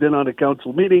time I've been on a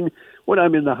council meeting. When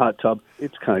I'm in the hot tub,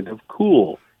 it's kind of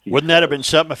cool." Wouldn't that have been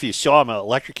something if you saw him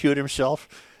electrocute himself?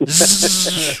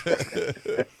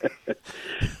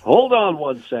 "Hold on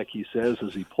one sec," he says,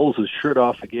 as he pulls his shirt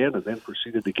off again and then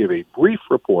proceeded to give a brief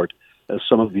report as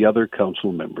some of the other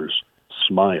council members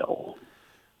smile.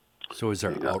 So is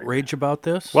there outrage about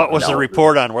this? What was the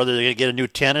report on whether they're going to get a new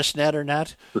tennis net or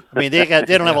not? I mean, they don't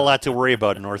have a lot to worry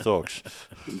about in North Oaks.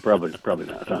 Probably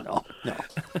not. Huh? No.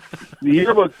 The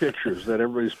yearbook pictures that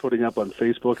everybody's putting up on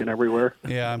Facebook and everywhere.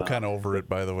 Yeah, I'm kind of over it,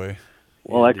 by the way.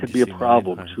 Well, that could be a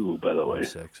problem, too, by the way.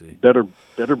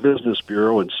 Better Business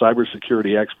Bureau and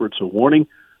cybersecurity experts are warning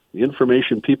The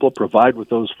information people provide with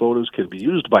those photos can be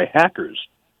used by hackers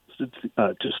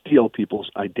to steal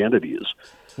people's identities.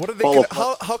 What are they?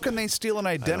 How can they steal an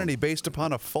identity based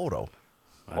upon a photo?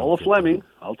 Paula Fleming,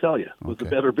 I'll tell you, with the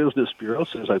Better Business Bureau,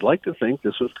 says, I'd like to think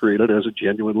this was created as a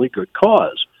genuinely good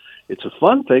cause. It's a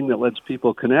fun thing that lets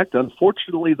people connect.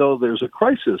 Unfortunately, though, there's a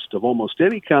crisis of almost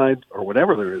any kind, or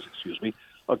whatever there is,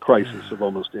 a crisis of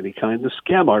almost any kind. The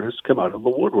scam artists come out of the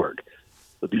woodwork.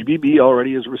 The BBB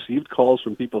already has received calls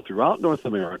from people throughout North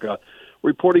America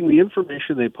reporting the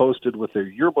information they posted with their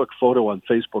yearbook photo on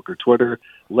Facebook or Twitter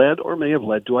led or may have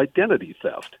led to identity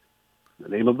theft. The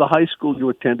name of the high school you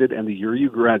attended and the year you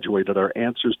graduated are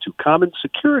answers to common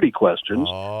security questions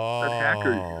that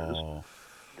hackers use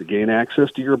to gain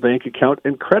access to your bank account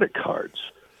and credit cards.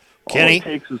 Kenny?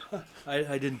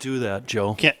 I didn't do that,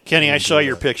 Joe. Kenny, I saw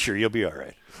your picture. You'll be all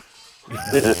right.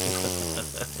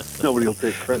 Nobody will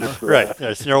take credit for that.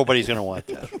 Right. Nobody's going to want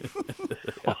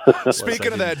that.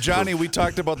 Speaking of that, Johnny, we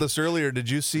talked about this earlier. Did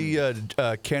you see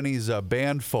Kenny's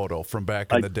band photo from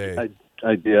back in the day?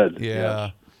 I did.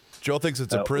 Yeah. Joe thinks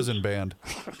it's a prison band.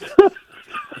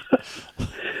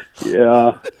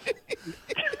 Yeah.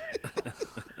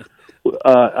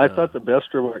 I thought the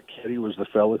best remark, Kenny, was the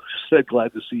fellow who said,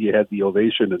 glad to see you had the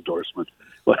Ovation endorsement.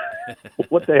 What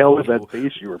the hell was that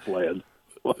bass you were playing?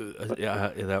 Yeah,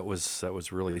 that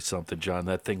was really something, John.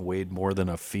 That thing weighed more than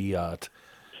a Fiat.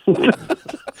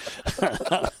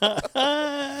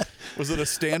 Was it a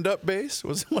stand-up bass?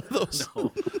 Was it one of those?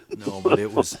 No, but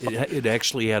it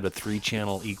actually had a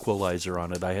 3-channel equalizer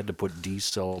on it. I had to put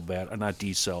D-cell not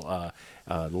D-cell,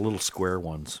 the little square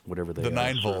ones, whatever they are. The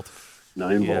 9-volt.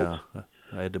 9 volts. Yeah,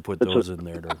 I had to put those in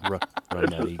there to run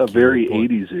that EQ. A very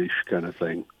 80s-ish kind of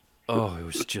thing. Oh, it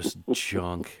was just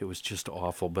junk. It was just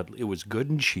awful, but it was good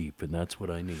and cheap, and that's what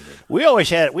I needed. We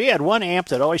had one amp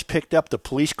that always picked up the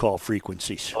police call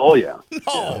frequencies. Oh, yeah.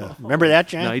 No. Remember that,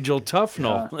 John? Nigel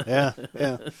Tufnell. Yeah.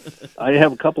 I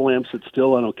have a couple amps that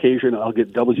still, on occasion, I'll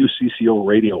get WCCO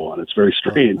radio on. It's very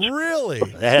strange. Really?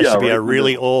 That has to be a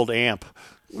really old amp.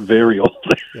 Very old.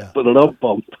 Yeah. But an up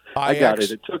bump. I got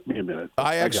it. It took me a minute.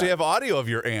 I actually have audio of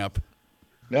your amp.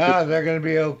 No, they're going to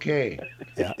be okay.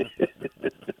 Yeah.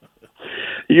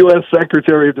 U.S.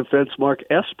 Secretary of Defense Mark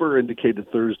Esper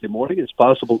indicated Thursday morning it's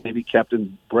possible Navy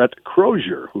Captain Brett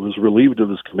Crozier, who was relieved of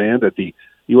his command at the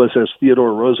USS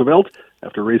Theodore Roosevelt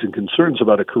after raising concerns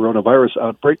about a coronavirus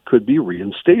outbreak, could be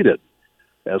reinstated.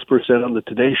 Esper said on the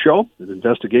Today Show, an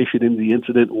investigation into the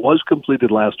incident was completed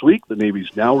last week. The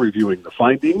Navy's now reviewing the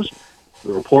findings.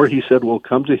 The report, he said, will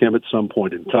come to him at some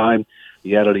point in time.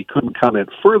 He added he couldn't comment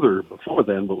further before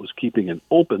then, but was keeping an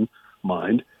open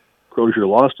mind. Crozier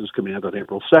lost his command on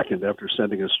April 2nd after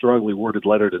sending a strongly worded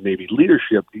letter to Navy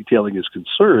leadership detailing his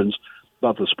concerns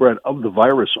about the spread of the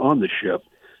virus on the ship.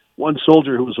 One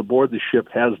soldier who was aboard the ship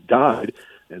has died,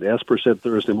 and Esper said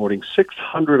Thursday morning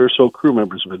 600 or so crew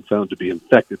members have been found to be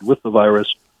infected with the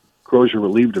virus. Crozier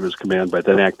relieved of his command by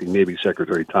then acting Navy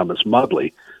Secretary Thomas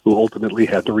Modly, who ultimately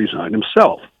had to resign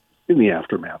himself in the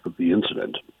aftermath of the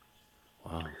incident.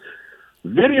 Wow.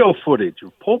 Video footage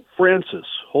of Pope Francis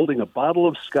holding a bottle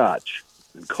of scotch.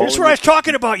 And That's what I was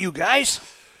talking about, you guys.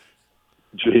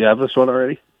 Did you have this one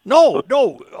already? No.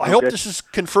 I hope this is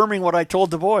confirming what I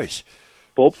told the boys.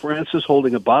 Pope Francis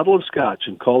holding a bottle of scotch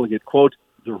and calling it, quote,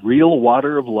 the real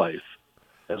water of life,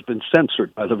 has been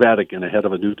censored by the Vatican ahead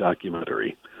of a new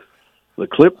documentary. The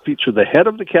clip featured the head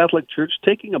of the Catholic Church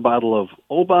taking a bottle of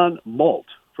Oban malt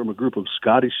from a group of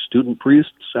Scottish student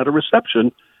priests at a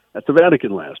reception at the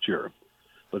Vatican last year.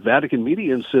 But Vatican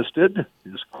media insisted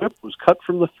this clip was cut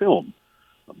from the film.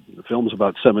 The film's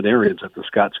about seminarians at the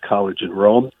Scots College in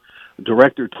Rome.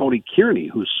 Director Tony Kearney,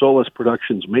 whose Solus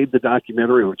Productions made the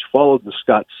documentary, which followed the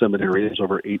Scots seminarians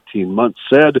over 18 months,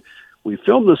 said, we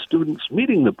filmed the students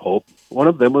meeting the Pope. One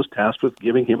of them was tasked with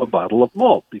giving him a bottle of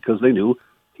malt because they knew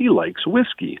he likes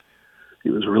whiskey. He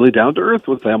was really down to earth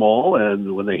with them all,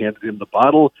 and when they handed him the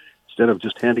bottle, instead of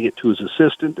just handing it to his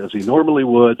assistant as he normally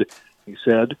would, he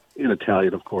said, in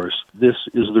Italian, of course, this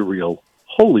is the real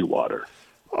holy water.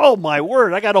 Oh, my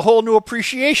word. I got a whole new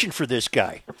appreciation for this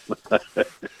guy.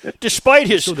 Despite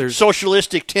his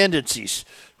socialistic tendencies.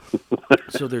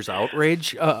 So there's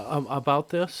outrage about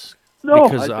this? No,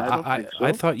 because I don't think so.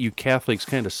 I thought you Catholics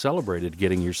kind of celebrated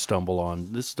getting your stumble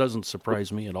on. This doesn't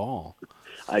surprise me at all.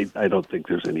 I don't think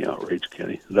there's any outrage,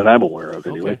 Kenny, that I'm aware of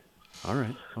anyway. Okay. All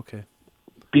right, okay.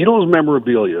 Beatles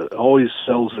memorabilia always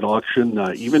sells at auction.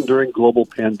 Even during global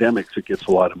pandemics, it gets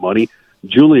a lot of money.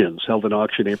 Julian's held an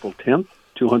auction April 10th,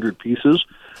 200 pieces.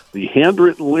 The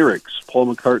handwritten lyrics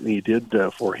Paul McCartney did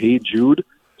for Hey Jude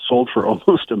sold for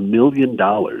almost $1 million,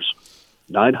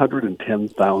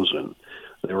 $910,000.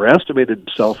 They were estimated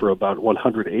to sell for about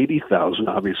 $180,000,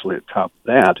 obviously at top of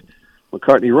that.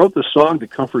 McCartney wrote the song to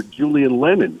comfort Julian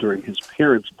Lennon during his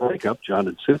parents' breakup, John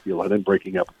and Cynthia Lennon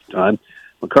breaking up at the time.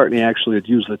 McCartney actually had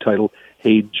used the title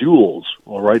Hey Jules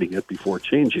while writing it before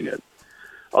changing it.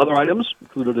 Other items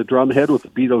included a drum head with the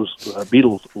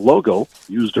Beatles logo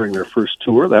used during their first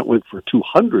tour. That went for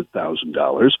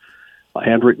 $200,000. A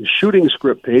handwritten shooting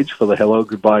script page for the Hello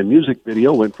Goodbye music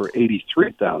video went for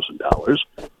 $83,000.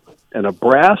 And a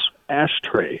brass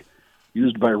ashtray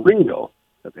used by Ringo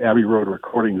at Abbey Road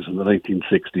Recordings in the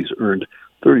 1960s earned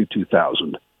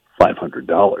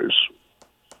 $32,500.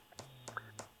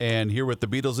 And here with the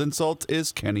Beatles insult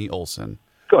is Kenny Olson.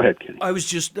 Go ahead, Kenny.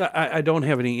 I don't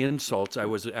have any insults. I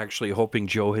was actually hoping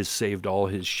Joe has saved all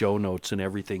his show notes and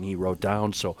everything he wrote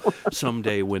down, so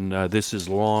someday when this is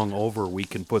long over, we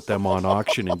can put them on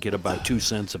auction and get about 2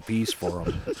 cents a piece for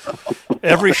them.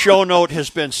 Every show note has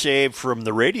been saved from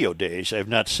the radio days. I've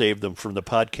not saved them from the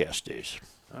podcast days.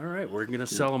 All right, we're going to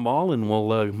sell them all, and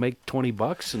we'll make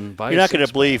 $20 and buy. You're not going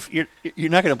to believe. You're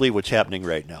not going to believe what's happening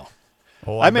right now.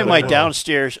 I'm in my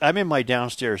downstairs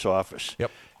office.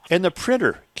 Yep. And the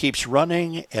printer keeps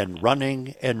running and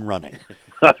running and running.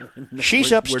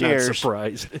 She's upstairs. We're not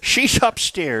surprised. She's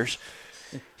upstairs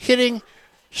hitting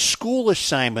school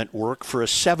assignment work for a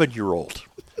 7-year-old.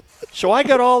 So I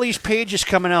got all these pages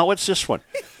coming out. What's this one?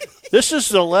 This is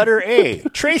the letter A.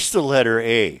 Trace the letter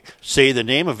A. Say the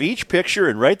name of each picture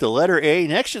and write the letter A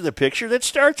next to the picture that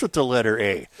starts with the letter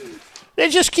A. It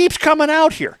just keeps coming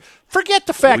out here. Forget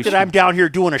the fact that I'm down here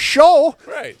doing a show.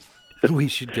 Right. We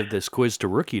should give this quiz to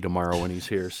Rookie tomorrow when he's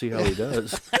here. See how he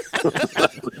does.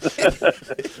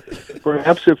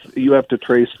 Perhaps if you have to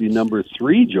trace the number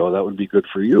 3, Joe, that would be good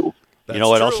for you. You know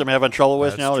what else I'm having trouble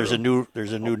with now? There's a new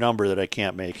number that I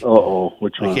can't make. Which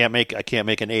one? I can't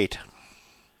make an 8.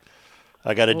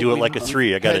 I got to do it like a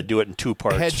 3. I got to do it in 2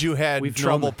 parts. Had you had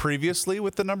trouble previously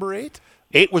with the number 8?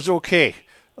 8 was okay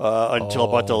until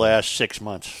about the last 6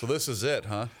 months. So this is it,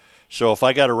 huh? So if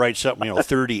I got to write something,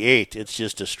 38, it's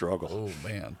just a struggle. Oh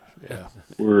man, yeah.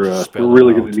 We're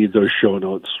really going to need those show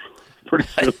notes pretty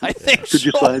soon. I think Could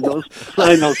you sign those?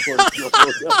 Sign those for us, Joe.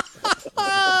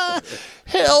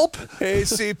 Help! Hey,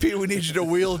 CP, we need you to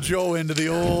wheel Joe into the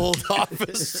old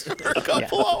office for a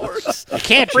couple hours. I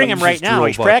can't bring him right now.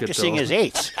 He's practicing his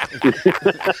 8s.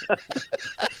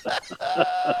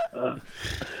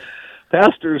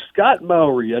 Pastor Scott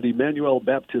Mowry at Emmanuel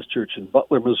Baptist Church in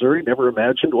Butler, Missouri, never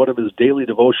imagined one of his daily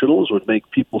devotionals would make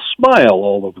people smile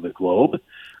all over the globe.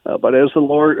 But as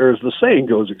the saying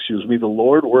goes, the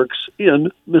Lord works in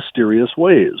mysterious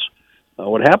ways.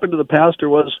 What happened to the pastor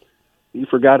was he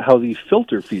forgot how the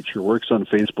filter feature works on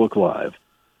Facebook Live.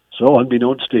 So,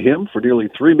 unbeknownst to him, for nearly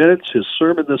 3 minutes, his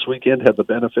sermon this weekend had the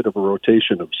benefit of a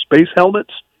rotation of space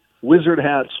helmets, wizard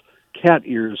hats, cat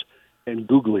ears, and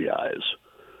googly eyes.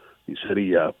 He said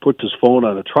he put his phone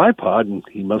on a tripod, and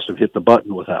he must have hit the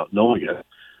button without knowing it.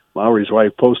 Mowry's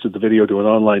wife posted the video to an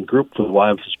online group for the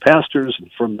wives of pastors, and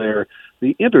from there,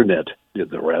 the Internet did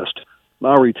the rest.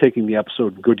 Mowry, taking the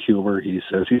episode in good humor, he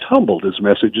says he's humbled his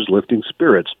message is lifting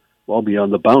spirits well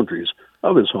beyond the boundaries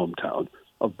of his hometown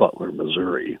of Butler,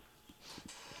 Missouri.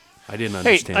 I didn't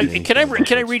understand. Hey,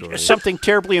 can I read something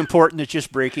terribly important that's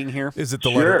just breaking here? Is it the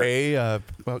letter A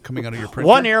coming out of your printer?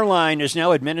 One airline is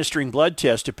now administering blood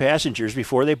tests to passengers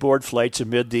before they board flights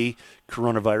amid the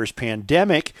coronavirus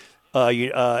pandemic.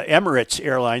 Emirates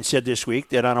Airline said this week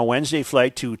that on a Wednesday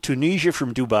flight to Tunisia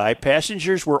from Dubai,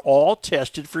 passengers were all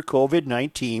tested for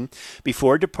COVID-19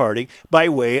 before departing by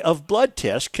way of blood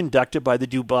tests conducted by the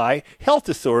Dubai Health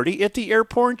Authority at the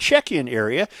airport check-in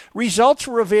area. Results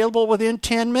were available within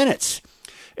 10 minutes.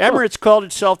 Emirates called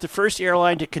itself the first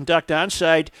airline to conduct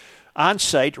on-site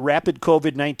rapid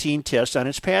COVID-19 tests on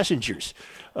its passengers.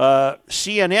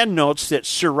 CNN notes that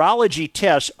serology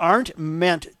tests aren't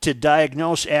meant to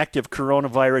diagnose active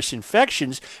coronavirus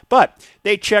infections, but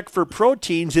they check for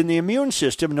proteins in the immune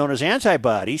system known as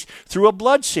antibodies through a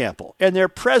blood sample, and their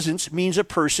presence means a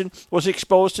person was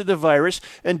exposed to the virus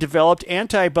and developed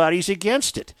antibodies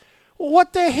against it.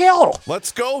 What the hell?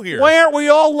 Let's go here. Why aren't we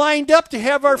all lined up to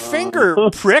have our finger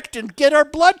pricked and get our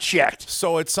blood checked?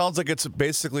 So it sounds like it's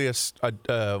basically a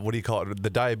what do you call it? The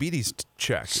diabetes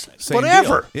check. Same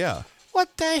Whatever. Deal. Yeah.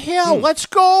 What the hell? Let's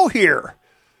go here.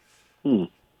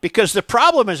 Because the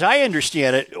problem, as I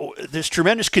understand it, this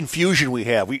tremendous confusion we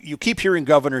have. You keep hearing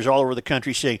governors all over the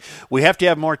country saying, we have to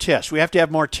have more tests. We have to have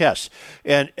more tests.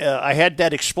 And I had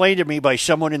that explained to me by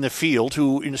someone in the field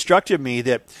who instructed me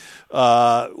that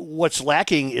what's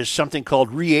lacking is something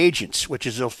called reagents, which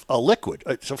is a liquid.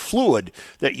 It's a fluid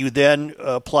that you then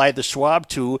apply the swab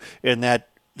to, and that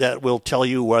that will tell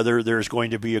you whether there's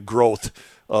going to be a growth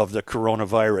of the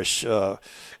coronavirus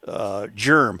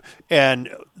germ. And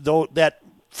though that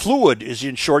fluid is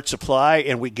in short supply,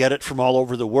 and we get it from all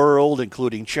over the world,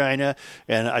 including China.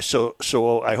 And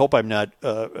so I hope I'm not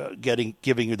giving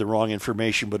you the wrong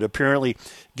information, but apparently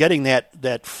getting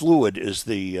that fluid is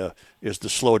the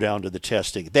slowdown to the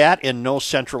testing. That and no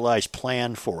centralized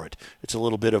plan for it. It's a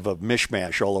little bit of a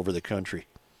mishmash all over the country.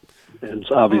 And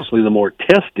obviously, the more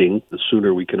testing, the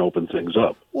sooner we can open things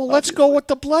up. Well, let's go with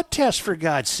the blood test, for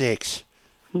God's sakes.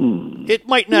 It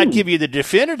might not give you the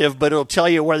definitive, but it'll tell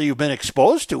you whether you've been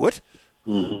exposed to it.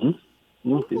 Mm-hmm.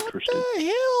 Well, interesting. What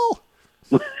the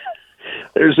hell?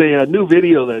 There's a new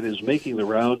video that is making the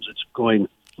rounds. It's going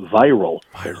viral.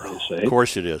 As they say. Of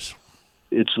course it is.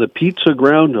 It's the pizza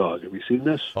groundhog. Have you seen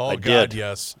this? Oh, God,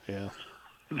 yes. Yeah.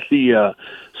 The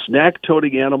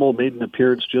snack-toting animal made an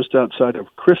appearance just outside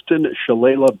of Kristen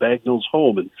Shalala Bagnall's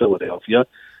home in Philadelphia.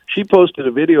 She posted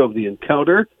a video of the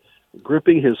encounter.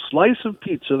 Gripping his slice of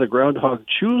pizza, the groundhog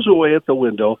chews away at the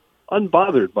window,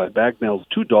 unbothered by Bagnall's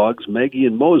two dogs, Maggie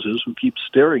and Moses, who keep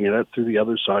staring at it through the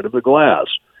other side of the glass.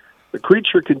 The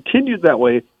creature continued that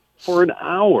way for an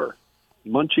hour,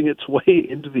 munching its way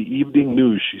into the evening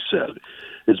news, she said.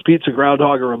 Is Pizza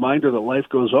Groundhog a reminder that life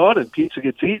goes on and pizza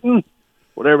gets eaten?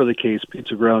 Whatever the case,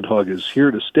 Pizza Groundhog is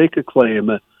here to stake a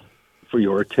claim for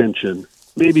your attention,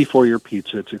 maybe for your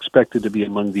pizza. It's expected to be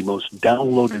among the most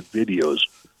downloaded videos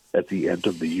at the end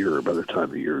of the year, by the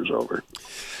time the year is over.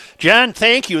 John,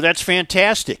 thank you. That's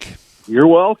fantastic. You're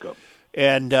welcome.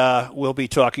 And we'll be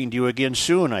talking to you again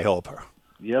soon, I hope.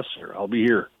 Yes, sir. I'll be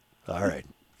here. All right.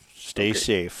 Stay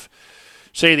safe.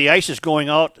 Say the ice is going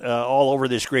out all over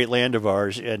this great land of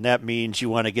ours, and that means you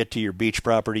want to get to your beach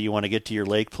property, you want to get to your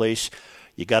lake place.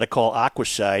 You got to call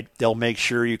Aquacide. They'll make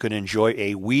sure you can enjoy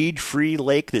a weed-free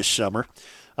lake this summer.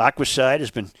 Aquacide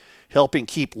has been helping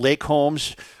keep lake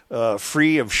homes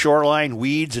free of shoreline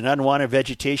weeds and unwanted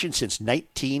vegetation since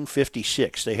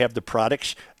 1956. They have the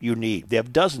products you need. They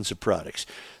have dozens of products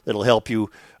that'll help you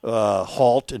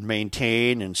halt and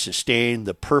maintain and sustain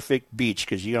the perfect beach,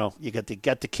 because you got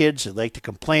the kids that like to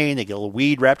complain. They get a little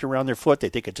weed wrapped around their foot. They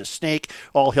think it's a snake.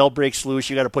 All hell breaks loose.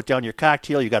 You got to put down your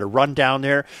cocktail. You got to run down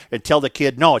there and tell the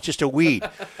kid, no, it's just a weed.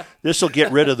 This will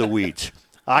get rid of the weeds.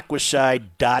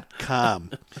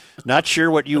 Aquacide.com. Not sure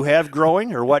what you have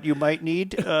growing or what you might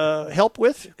need help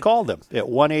with? Call them at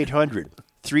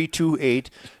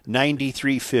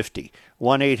 1-800-328-9350.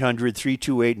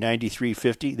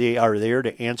 1-800-328-9350. They are there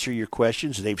to answer your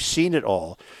questions. They've seen it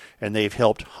all, and they've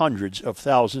helped hundreds of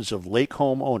thousands of lake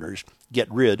home owners get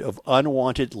rid of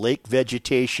unwanted lake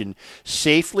vegetation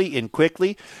safely and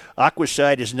quickly.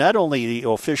 Aquacide is not only the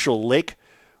official lake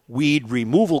weed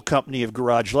removal company of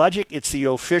Garage Logic, it's the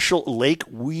official lake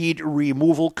weed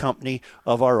removal company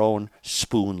of our own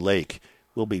Spoon Lake.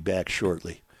 We'll be back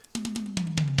shortly.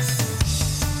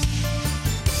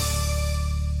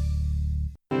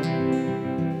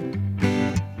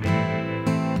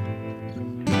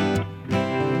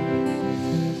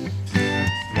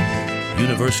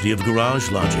 University of Garage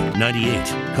Logic,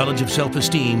 98. College of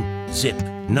Self-Esteem, zip,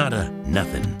 nada,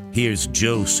 nothing. Here's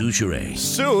Joe Souchere.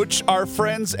 Such, our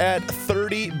friends at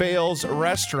 30 Bales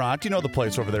Restaurant. You know the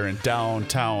place over there in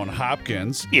downtown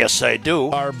Hopkins. Yes, I do.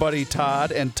 Our buddy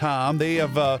Todd and Tom, they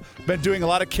have been doing a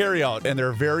lot of carryout, and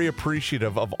they're very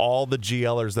appreciative of all the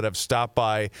GLers that have stopped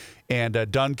by and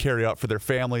done carryout for their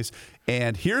families.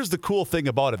 And here's the cool thing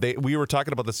about it. We were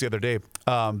talking about this the other day.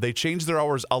 They changed their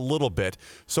hours a little bit.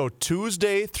 So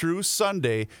Tuesday through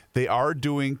Sunday, they are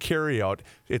doing carryout.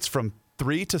 It's from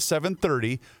 3 to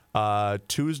 7:30.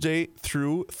 Tuesday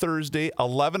through Thursday,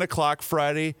 11 o'clock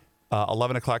Friday,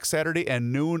 11 o'clock Saturday,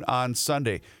 and noon on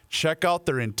Sunday. Check out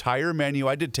their entire menu.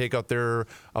 I did take out there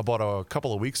about a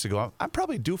couple of weeks ago. I'm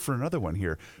probably due for another one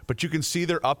here. But you can see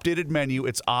their updated menu.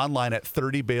 It's online at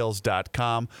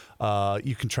 30bales.com.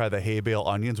 You can try the hay bale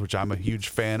onions, which I'm a huge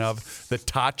fan of. The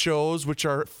tachos, which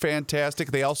are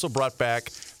fantastic. They also brought back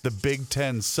the Big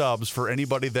Ten subs for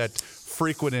anybody that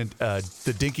frequented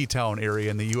the Dinkytown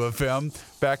area in the U of M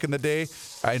back in the day.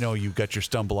 I know you got your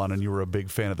stumble on and you were a big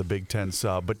fan of the Big Ten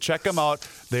sub, but check them out.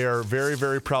 They are very,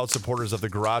 very proud supporters of the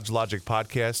Garage Logic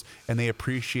podcast, and they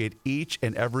appreciate each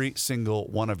and every single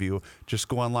one of you. Just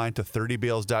go online to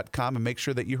 30bales.com and make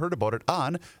sure that you heard about it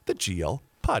on the GL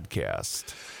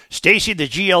podcast. Stacy, the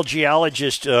GL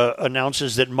geologist,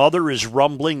 announces that mother is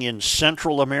rumbling in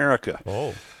Central America.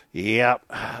 Oh. Yeah,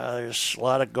 there's a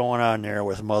lot of going on there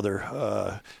with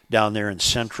Mother down there in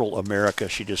Central America.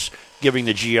 She just giving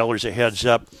the GLers a heads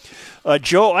up.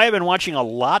 Joe, I have been watching a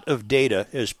lot of data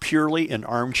as purely an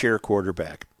armchair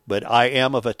quarterback, but I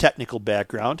am of a technical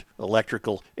background,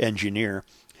 electrical engineer,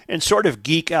 and sort of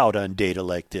geek out on data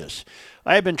like this.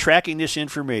 I have been tracking this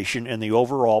information and the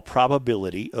overall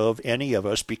probability of any of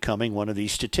us becoming one of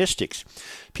these statistics.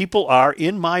 People are,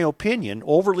 in my opinion,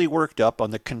 overly worked up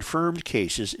on the confirmed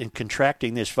cases in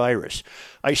contracting this virus.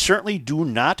 I certainly do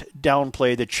not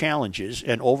downplay the challenges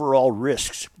and overall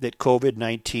risks that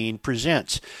COVID-19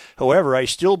 presents. However, I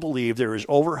still believe there is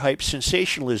overhyped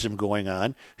sensationalism going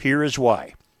on. Here is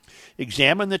why.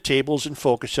 Examine the tables and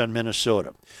focus on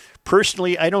Minnesota.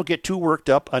 Personally, I don't get too worked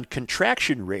up on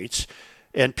contraction rates,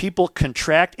 and people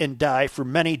contract and die for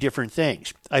many different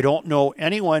things. I don't know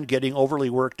anyone getting overly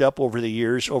worked up over the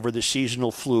years over the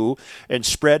seasonal flu and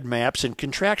spread maps and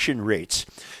contraction rates.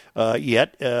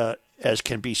 Yet, as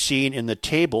can be seen in the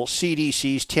table,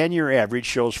 CDC's 10-year average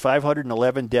shows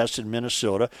 511 deaths in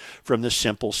Minnesota from the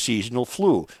simple seasonal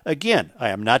flu. Again, I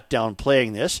am not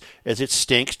downplaying this, as it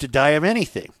stinks to die of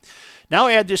anything. Now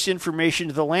add this information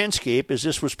to the landscape as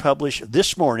this was published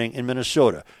this morning in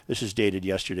Minnesota. This is dated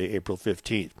yesterday, April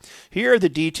 15th. Here are the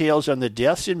details on the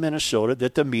deaths in Minnesota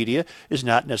that the media is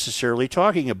not necessarily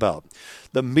talking about.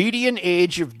 The median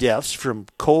age of deaths from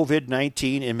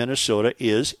COVID-19 in Minnesota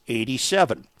is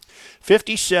 87.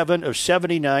 57 of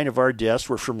 79 of our deaths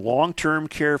were from long-term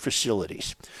care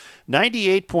facilities.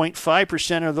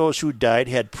 98.5% of those who died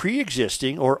had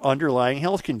pre-existing or underlying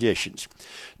health conditions.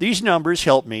 These numbers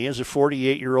help me, as a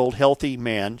 48-year-old healthy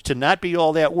man, to not be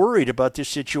all that worried about this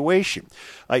situation.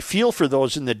 I feel for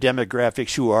those in the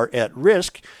demographics who are at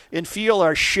risk and feel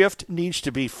our shift needs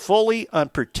to be fully on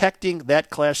protecting that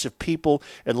class of people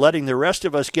and letting the rest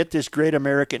of us get this great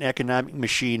American economic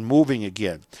machine moving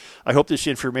again. I hope this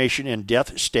information and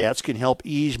death stats can help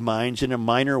ease minds in a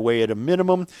minor way at a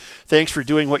minimum. Thanks for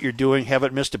doing what you're doing.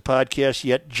 Haven't missed a podcast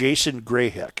yet. Jason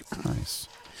Grayheck. Nice.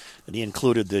 And he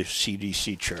included the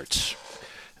CDC charts.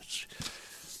 It's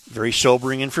very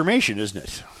sobering information, isn't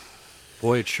it?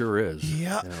 Boy, it sure is.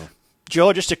 Yeah.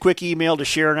 Joe, just a quick email to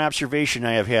share an observation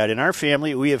I have had. In our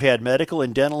family, we have had medical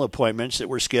and dental appointments that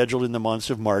were scheduled in the months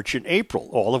of March and April,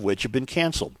 all of which have been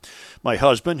canceled. My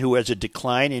husband, who has a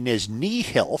decline in his knee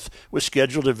health, was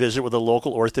scheduled to visit with a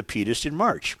local orthopedist in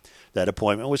March. That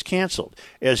appointment was canceled.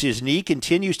 As his knee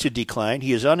continues to decline,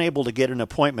 he is unable to get an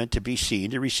appointment to be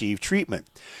seen to receive treatment.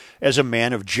 As a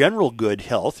man of general good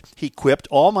health, he quipped,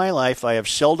 "All my life I have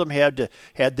seldom had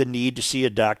the need to see a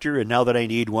doctor, and now that I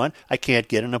need one, I can't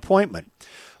get an appointment."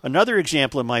 Another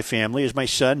example in my family is my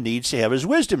son needs to have his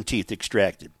wisdom teeth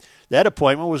extracted. That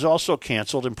appointment was also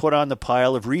canceled and put on the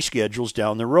pile of reschedules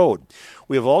down the road.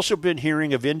 We have also been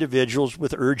hearing of individuals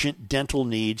with urgent dental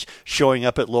needs showing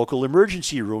up at local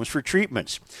emergency rooms for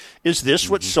treatments. Is this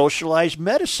what socialized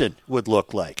medicine would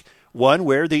look like? One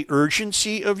where the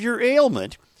urgency of your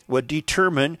ailment would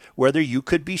determine whether you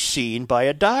could be seen by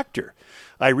a doctor.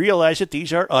 I realize that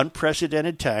these are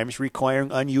unprecedented times requiring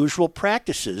unusual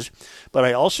practices, but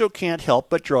I also can't help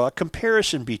but draw a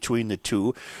comparison between the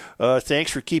two.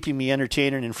 Thanks for keeping me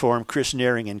entertained and informed. Chris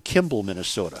Naring in Kimball,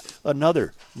 Minnesota.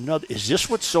 Another. Is this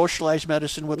what socialized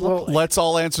medicine would look like? Let's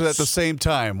all answer that at the same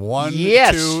time. 1,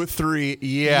 Yes. 2, 3.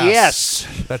 Yes. Yes.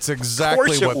 That's exactly Of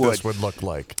course it what this would look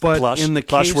like. But Plus, in the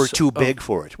plus case we're too of- big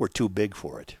for it. We're too big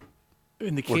for it.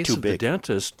 In the We're case too of the big.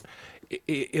 dentist,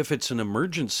 if it's an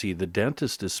emergency, the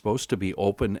dentist is supposed to be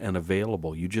open and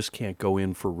available. You just can't go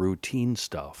in for routine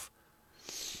stuff.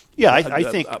 Yeah, I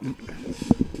think.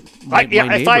 My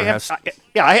neighbor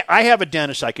I have a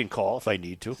dentist I can call if I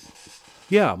need to.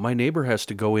 Yeah, my neighbor has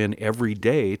to go in every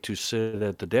day to sit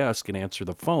at the desk and answer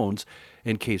the phones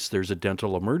in case there's a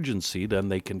dental emergency. Then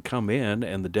they can come in,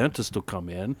 and the dentist will come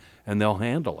in, and they'll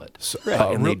handle it.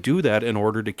 And they do that in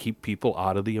order to keep people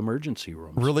out of the emergency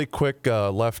rooms. Really quick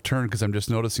left turn, because I'm just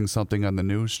noticing something on the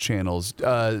news channels.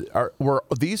 Were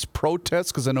these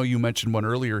protests, because I know you mentioned one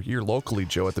earlier here locally,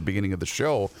 Joe, at the beginning of the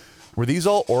show, were these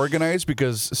all organized?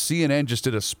 Because CNN just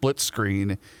did a split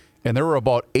screen, and there were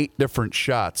about 8 different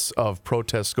shots of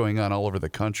protests going on all over the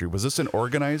country. Was this an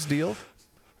organized deal?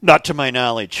 Not to my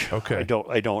knowledge. Okay.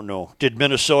 I don't know. Did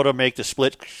Minnesota make the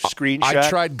split screen shot? I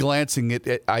tried glancing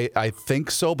it. I think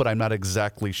so, but I'm not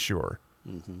exactly sure.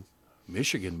 Mm-hmm.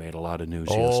 Michigan made a lot of news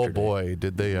yesterday. Oh, boy,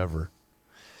 did they ever.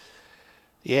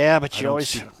 Yeah, but you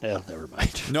always... Well, never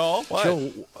mind. No? What?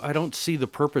 Joe, I don't see the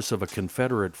purpose of a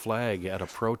Confederate flag at a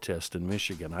protest in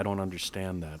Michigan. I don't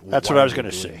understand that. That's Why what I was are they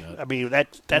going to doing say. that? I mean,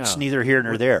 that's neither here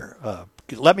nor there.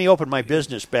 Let me open my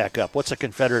business back up. What's a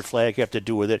Confederate flag have to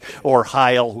do with it? Or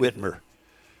Heil Whitmer,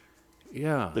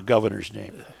 Yeah. the governor's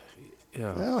name.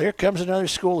 Yeah. Well, here comes another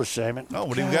school assignment. Oh,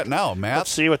 what do you got now? Math?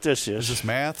 Let's see what this Is is. this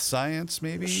math, science,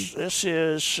 maybe? This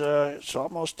is, it's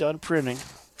almost done printing.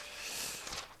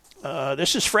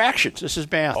 This is fractions. This is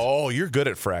math. Oh, you're good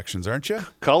at fractions, aren't you?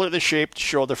 Color the shape to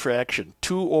show the fraction.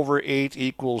 2/8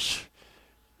 equals,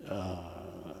 I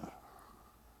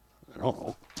don't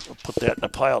know. I'll put that in a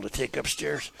pile to take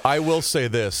upstairs. I will say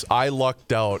this. I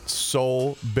lucked out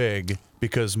so big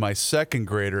because my second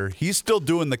grader, he's still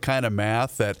doing the kind of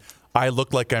math that I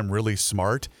look like I'm really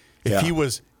smart. If he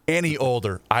was any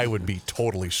older, I would be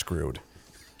totally screwed.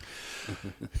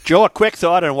 Joe, a quick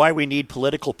thought on why we need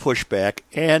political pushback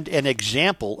and an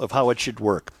example of how it should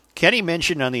work. Kenny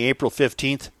mentioned on the April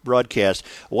 15th broadcast,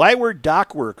 why were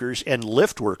dock workers and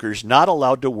lift workers not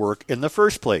allowed to work in the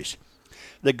first place?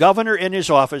 The governor and his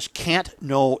office can't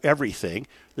know everything.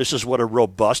 This is what a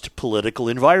robust political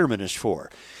environment is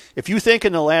for. If you think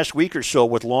in the last week or so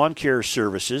with lawn care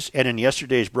services and in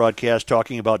yesterday's broadcast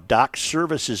talking about dock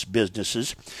services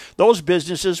businesses, those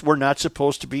businesses were not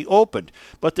supposed to be opened,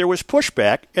 but there was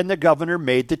pushback and the governor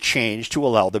made the change to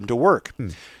allow them to work.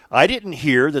 I didn't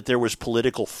hear that there was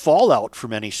political fallout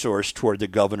from any source toward the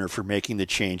governor for making the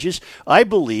changes. I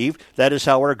believe that is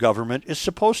how our government is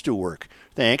supposed to work.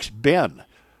 Thanks, Ben.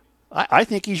 I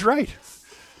think he's right.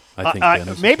 I think Ben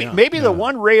is, maybe the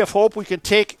one ray of hope we can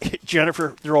take,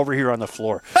 Jennifer, they're over here on the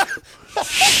floor.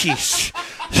 Jeez.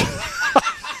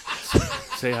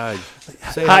 Say hi.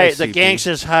 Say hi. The gang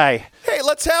says hi. Hey,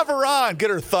 let's have her on. Get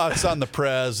her thoughts on the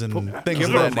Prez and things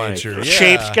of that nature. Yeah.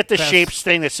 Shapes. Get the shapes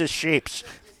thing that says shapes.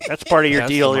 That's part of your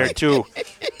deal there, too.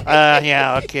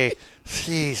 Yeah, okay.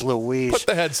 Jeez Louise. Put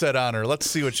the headset on her. Let's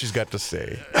see what she's got to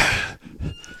say.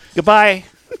 Goodbye.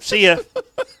 See ya.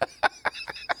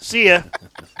 See ya.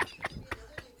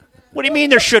 What do you mean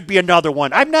there should be another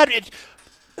one? I'm not...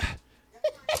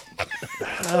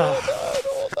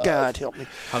 God help me.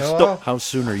 How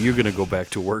soon are you going to go back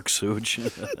to work, Suge?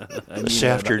 This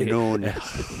afternoon.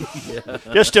 Yeah.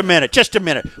 Just a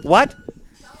minute. What?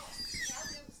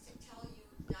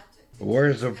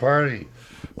 Where's the party?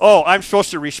 Oh, I'm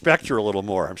supposed to respect her a little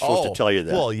more. I'm supposed to tell you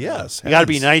that. Well, yes. You got to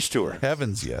be nice to her.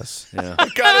 Heavens, yes. Yeah. I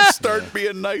got to start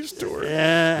being nice to her.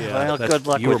 Yeah, well, good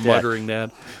luck you with were muttering that.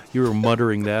 You were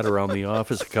muttering that around the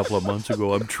office a couple of months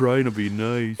ago. I'm trying to be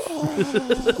nice.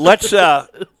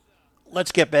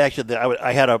 Let's get back to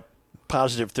I had a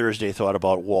positive Thursday thought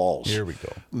about Walz. Here we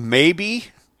go. Maybe,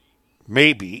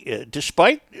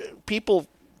 despite people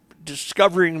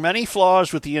discovering many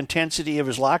flaws with the intensity of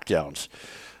his lockdowns,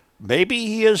 maybe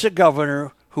he is a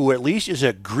governor who at least is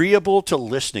agreeable to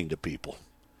listening to people.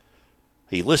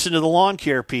 He listened to the lawn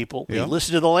care people. Yeah. He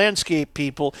listened to the landscape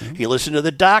people. Mm-hmm. He listened to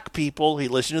the dock people. He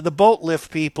listened to the boat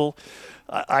lift people.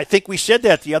 I think we said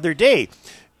that the other day.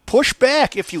 Push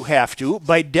back if you have to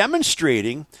by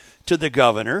demonstrating to the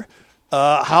governor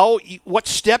what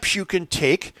steps you can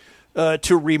take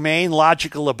to remain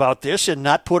logical about this and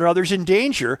not put others in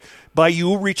danger by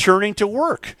you returning to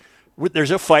work.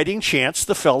 There's a fighting chance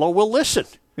the fellow will listen.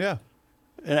 Yeah.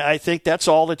 And I think that's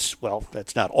all that's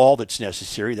not all that's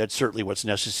necessary. That's certainly what's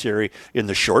necessary in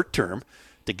the short term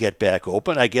to get back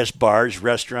open. I guess bars,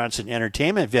 restaurants, and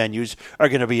entertainment venues are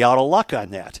going to be out of luck on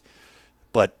that.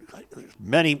 But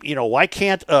many, why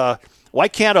can't a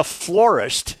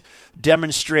florist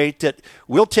demonstrate that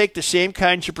we'll take the same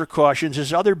kinds of precautions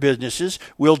as other businesses?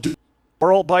 We'll do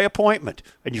oral by appointment,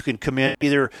 and you can come in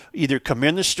either come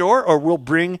in the store or we'll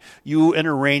bring you an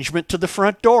arrangement to the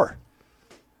front door.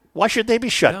 Why should they be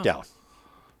shut down?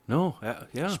 No,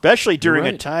 yeah. Especially during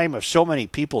a time of so many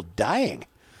people dying.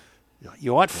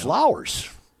 You want flowers.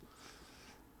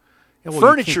 Yeah, well,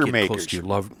 Furniture makers.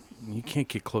 You can't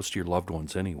get close to your loved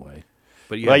ones anyway.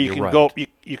 But you can go.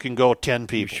 You can go 10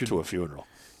 people to a funeral.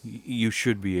 You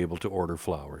should be able to order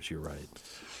flowers. You're right.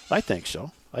 I think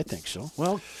so.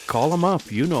 Well, call them up.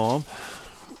 You know them.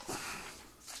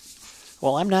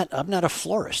 Well, I'm not a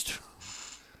florist.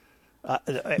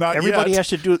 Everybody has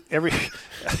to do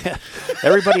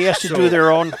Everybody has to do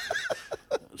their own.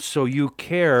 So you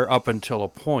care up until a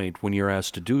point when you're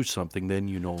asked to do something, then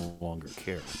you no longer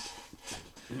care.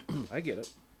 I get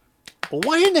it. Well,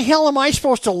 why in the hell am I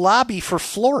supposed to lobby for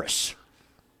florists?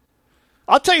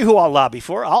 I'll tell you who I'll lobby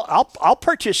for. I'll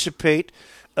participate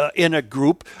in a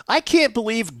group. I can't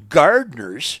believe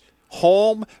gardeners,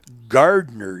 home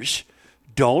gardeners,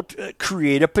 don't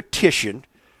create a petition.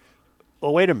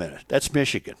 Oh, wait a minute. That's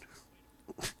Michigan.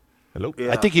 Hello.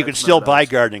 I think you can still buy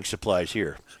gardening supplies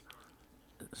here.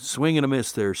 Swing and a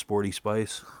miss there, Sporty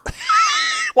Spice.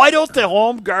 Why don't the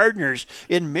home gardeners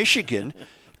in Michigan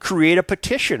create a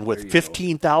petition with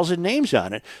 15,000 names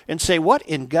on it and say, what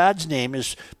in God's name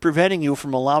is preventing you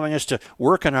from allowing us to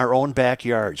work in our own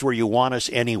backyards where you want us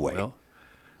anyway? Well,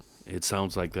 it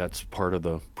sounds like that's part of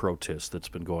the protest that's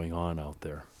been going on out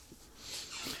there.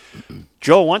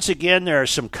 Joe, once again, there are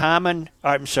some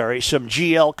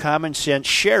GL common sense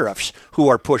sheriffs who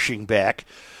are pushing back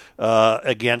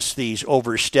against these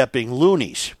overstepping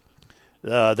loonies.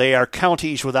 They are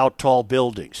counties without tall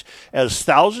buildings. As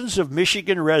thousands of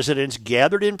Michigan residents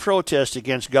gathered in protest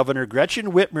against Governor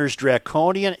Gretchen Whitmer's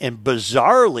draconian and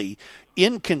bizarrely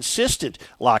inconsistent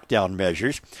lockdown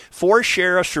measures, 4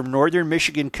 sheriffs from northern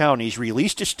Michigan counties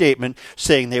released a statement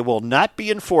saying they will not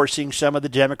be enforcing some of the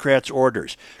Democrats'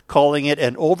 orders, calling it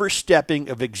an overstepping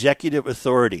of executive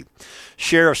authority.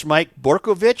 Sheriffs Mike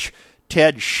Borkovich,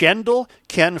 Ted Schendel,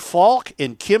 Ken Falk,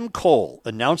 and Kim Cole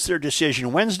announced their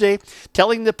decision Wednesday,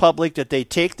 telling the public that they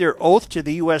take their oath to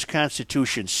the U.S.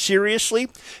 Constitution seriously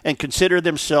and consider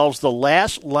themselves the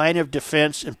last line of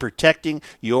defense in protecting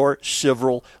your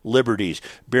civil liberties.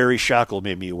 Barry Schockel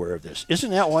made me aware of this.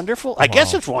 Isn't that wonderful? I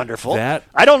guess it's wonderful. I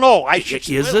don't know.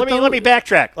 Let me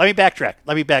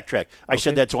backtrack. I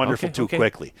said that's wonderful too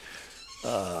quickly.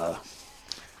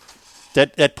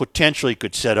 That potentially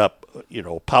could set up,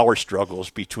 power struggles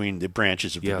between the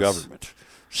branches of the government.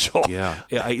 So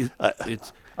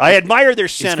I admire their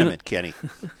sentiment, Kenny.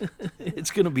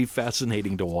 It's going to be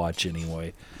fascinating to watch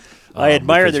anyway. I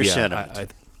admire their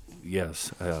sentiment.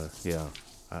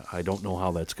 I don't know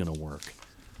how that's going to work.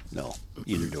 No,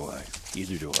 either do I.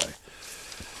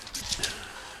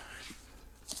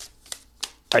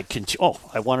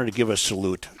 I wanted to give a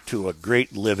salute to a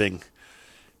great living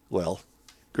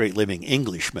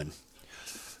Englishman,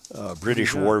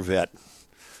 British war vet.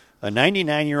 A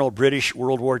 99-year-old British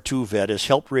World War II vet has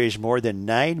helped raise more than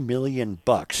 $9 million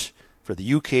for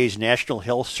the UK's National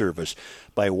Health Service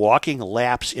by walking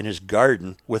laps in his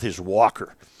garden with his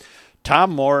walker.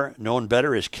 Tom Moore, known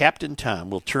better as Captain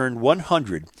Tom, will turn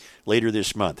 100 later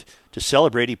this month. To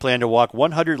celebrate, he planned to walk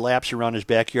 100 laps around his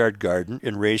backyard garden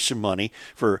and raise some money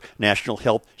for National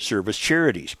Health Service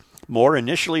charities. Moore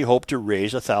initially hoped to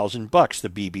raise $1,000, the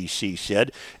BBC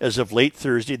said. As of late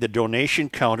Thursday, the donation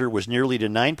counter was nearly to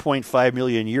 9.5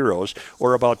 million euros,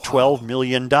 or about $12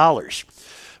 million.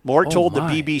 Moore told the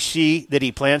BBC that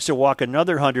he plans to walk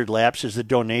another 100 laps as the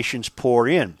donations pour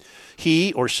in.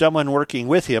 He or someone working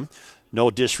with him, no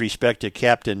disrespect to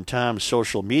Captain Tom's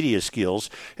social media skills,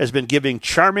 has been giving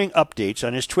charming updates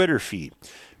on his Twitter feed.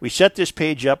 We set this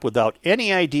page up without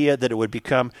any idea that it would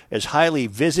become as highly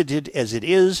visited as it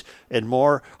is and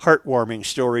more heartwarming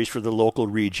stories for the local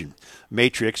region.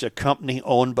 Matrix, a company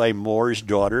owned by Moore's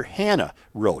daughter, Hannah,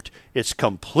 wrote, "It's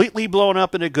completely blown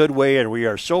up in a good way, and we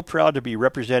are so proud to be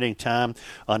representing Tom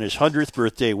on his 100th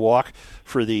birthday walk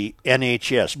for the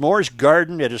NHS. Moore's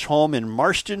garden at his home in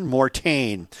Marston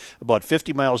Mortain, about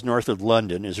 50 miles north of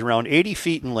London, is around 80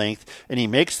 feet in length, and he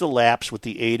makes the laps with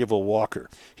the aid of a walker.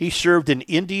 He served in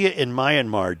India and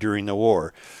Myanmar during the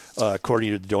war,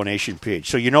 according to the donation page."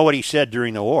 So you know what he said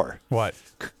during the war? What?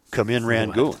 Come in,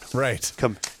 Rangoon. Right.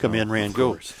 Come in,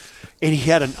 Rangoon. And he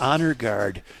had an honor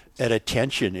guard at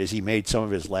attention as he made some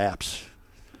of his laps.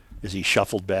 As he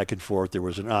shuffled back and forth, there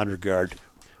was an honor guard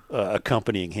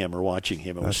accompanying him or watching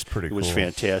him. It was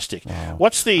fantastic. Wow.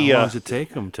 What's the? How long does it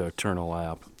take him to turn a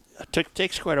lap? It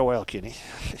takes quite a while, Kenny.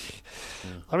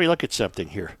 Let me look at something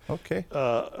here. Okay.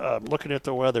 I'm looking at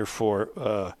the weather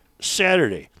for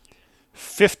Saturday.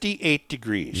 58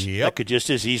 degrees. Yep. That could just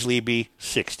as easily be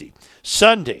 60.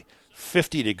 Sunday,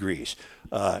 50 degrees.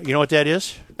 You know what that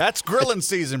is? That's grilling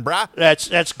season, brah.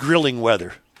 That's grilling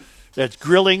weather. That's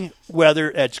grilling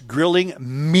weather. That's grilling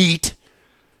meat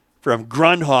from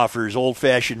Grundhofer's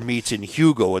Old-Fashioned Meats in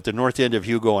Hugo at the north end of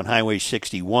Hugo on Highway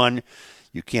 61.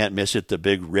 You can't miss it. The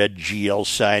big red GL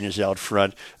sign is out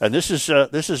front. And this is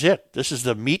it. This is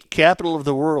the meat capital of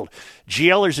the world.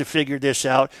 GLers have figured this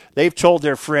out. They've told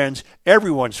their friends.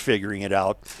 Everyone's figuring it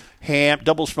out. Ham,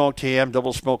 double smoked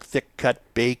thick cut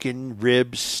bacon,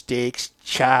 ribs, steaks,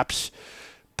 chops,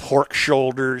 pork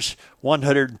shoulders,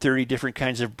 130 different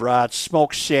kinds of brats,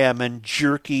 smoked salmon,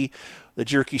 jerky. The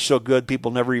jerky's so good,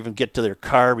 people never even get to their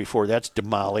car before that's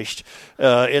demolished.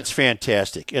 It's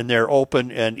fantastic. And they're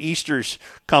open, and Easter's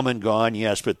come and gone,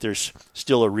 yes, but there's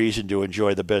still a reason to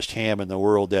enjoy the best ham in the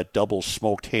world, that double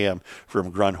smoked ham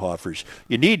from Grundhofer's.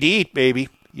 You need to eat, baby.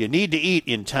 You need to eat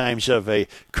in times of a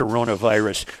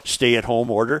coronavirus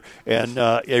stay-at-home order. And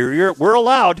we're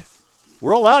allowed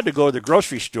to go to the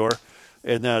grocery store.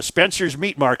 And Spencer's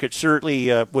Meat Market certainly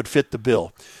would fit the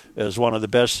bill as one of the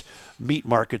best meat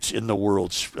markets in the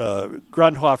world.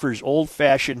 Grundhofer's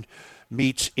Old-Fashioned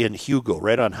Meats in Hugo,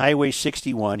 right on Highway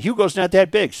 61. Hugo's not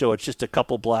that big, so it's just a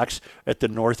couple blocks at the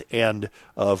north end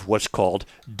of what's called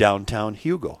downtown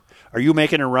Hugo. Are you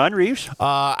making a run, Reeves?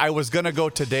 I was going to go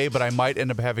today, but I might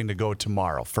end up having to go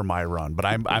tomorrow for my run. But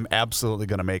I'm absolutely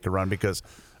going to make a run because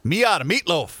me out of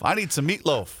meatloaf. I need some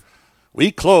meatloaf.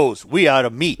 We close. We out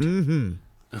of meat. Mm-hmm.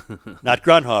 Not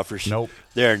Grundhofer's. Nope.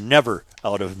 They're never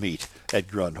out of meat at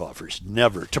Grundhofer's.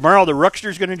 Never. Tomorrow, the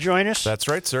Ruxter's going to join us. That's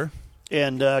right, sir.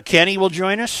 And Kenny will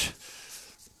join us.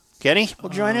 Kenny will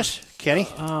join us. Kenny?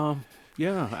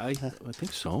 Yeah, I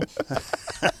think so.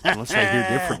 Unless I hear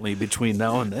differently between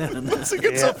now and then. Unless it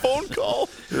gets a phone call.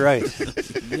 Right.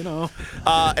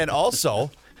 And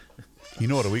also, you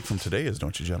know what a week from today is,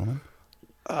 don't you, gentlemen?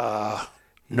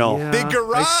 No. Yeah, The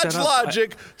Garage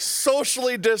Logic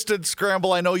socially distant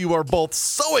scramble. I know you are both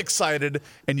so excited,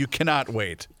 and you cannot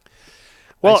wait.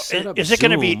 Well, is it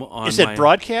going to be, is it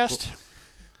broadcast?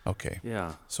 Okay.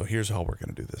 Yeah. So here's how we're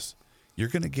going to do this. You're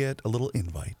going to get a little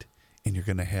invite, and you're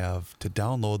going to have to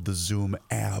download the Zoom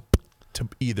app to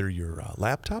either your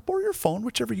laptop or your phone,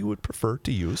 whichever you would prefer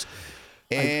to use.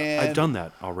 And, I've done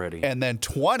that already. And then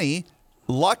 20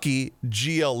 lucky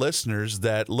GL listeners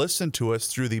that listen to us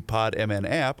through the Pod MN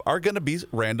app are going to be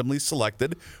randomly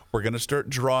selected. We're going to start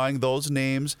drawing those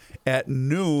names at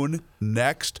noon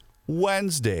next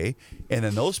Wednesday, and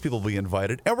then those people will be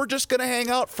invited, and we're just going to hang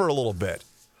out for a little bit.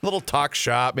 A little talk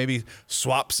shop, maybe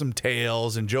swap some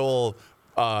tales, and Joel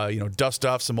dust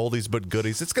off some oldies but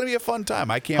goodies. It's going to be a fun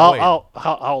time. I can't wait.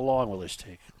 How long will this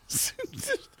take?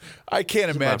 I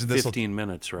can't imagine about this. 15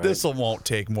 minutes, right? This won't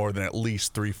take more than at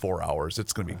least 3-4 hours.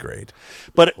 It's going to be great.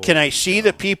 But can I see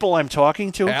the people I'm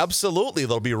talking to? Absolutely.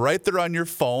 They'll be right there on your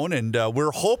phone, and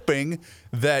we're hoping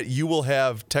that you will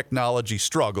have technology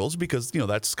struggles because,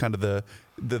 that's kind of the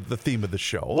theme of the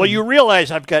show. Well, you realize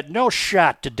I've got no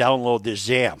shot to download this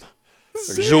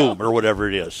Zoom or whatever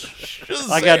it is. Shazam.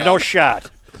 I got no shot.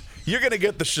 You're going to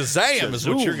get the Shazam is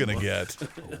what you're going to get.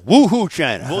 Woohoo,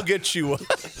 China. We'll get you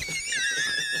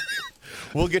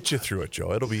We'll get you through it,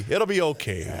 Joe. It'll be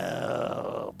okay.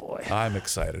 Oh, boy. I'm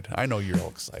excited. I know you're all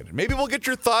excited. Maybe we'll get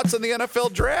your thoughts on the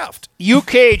NFL draft.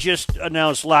 UK just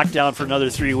announced lockdown for another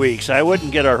 3 weeks. I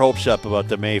wouldn't get our hopes up about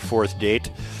the May 4th date,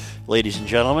 ladies and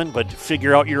gentlemen, but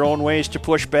figure out your own ways to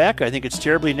push back. I think it's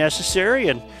terribly necessary,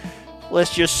 and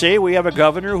let's just say we have a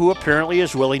governor who apparently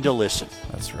is willing to listen.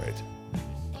 That's right.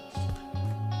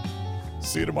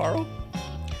 See you tomorrow.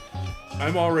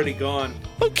 I'm already gone.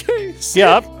 Okay.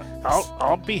 Yeah,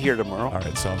 I'll be here tomorrow. All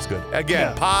right, sounds good.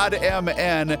 Again, Pod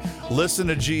MN, listen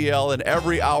to GL, and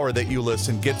every hour that you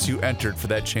listen gets you entered for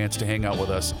that chance to hang out with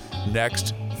us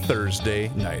next Thursday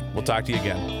night. We'll talk to you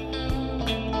again.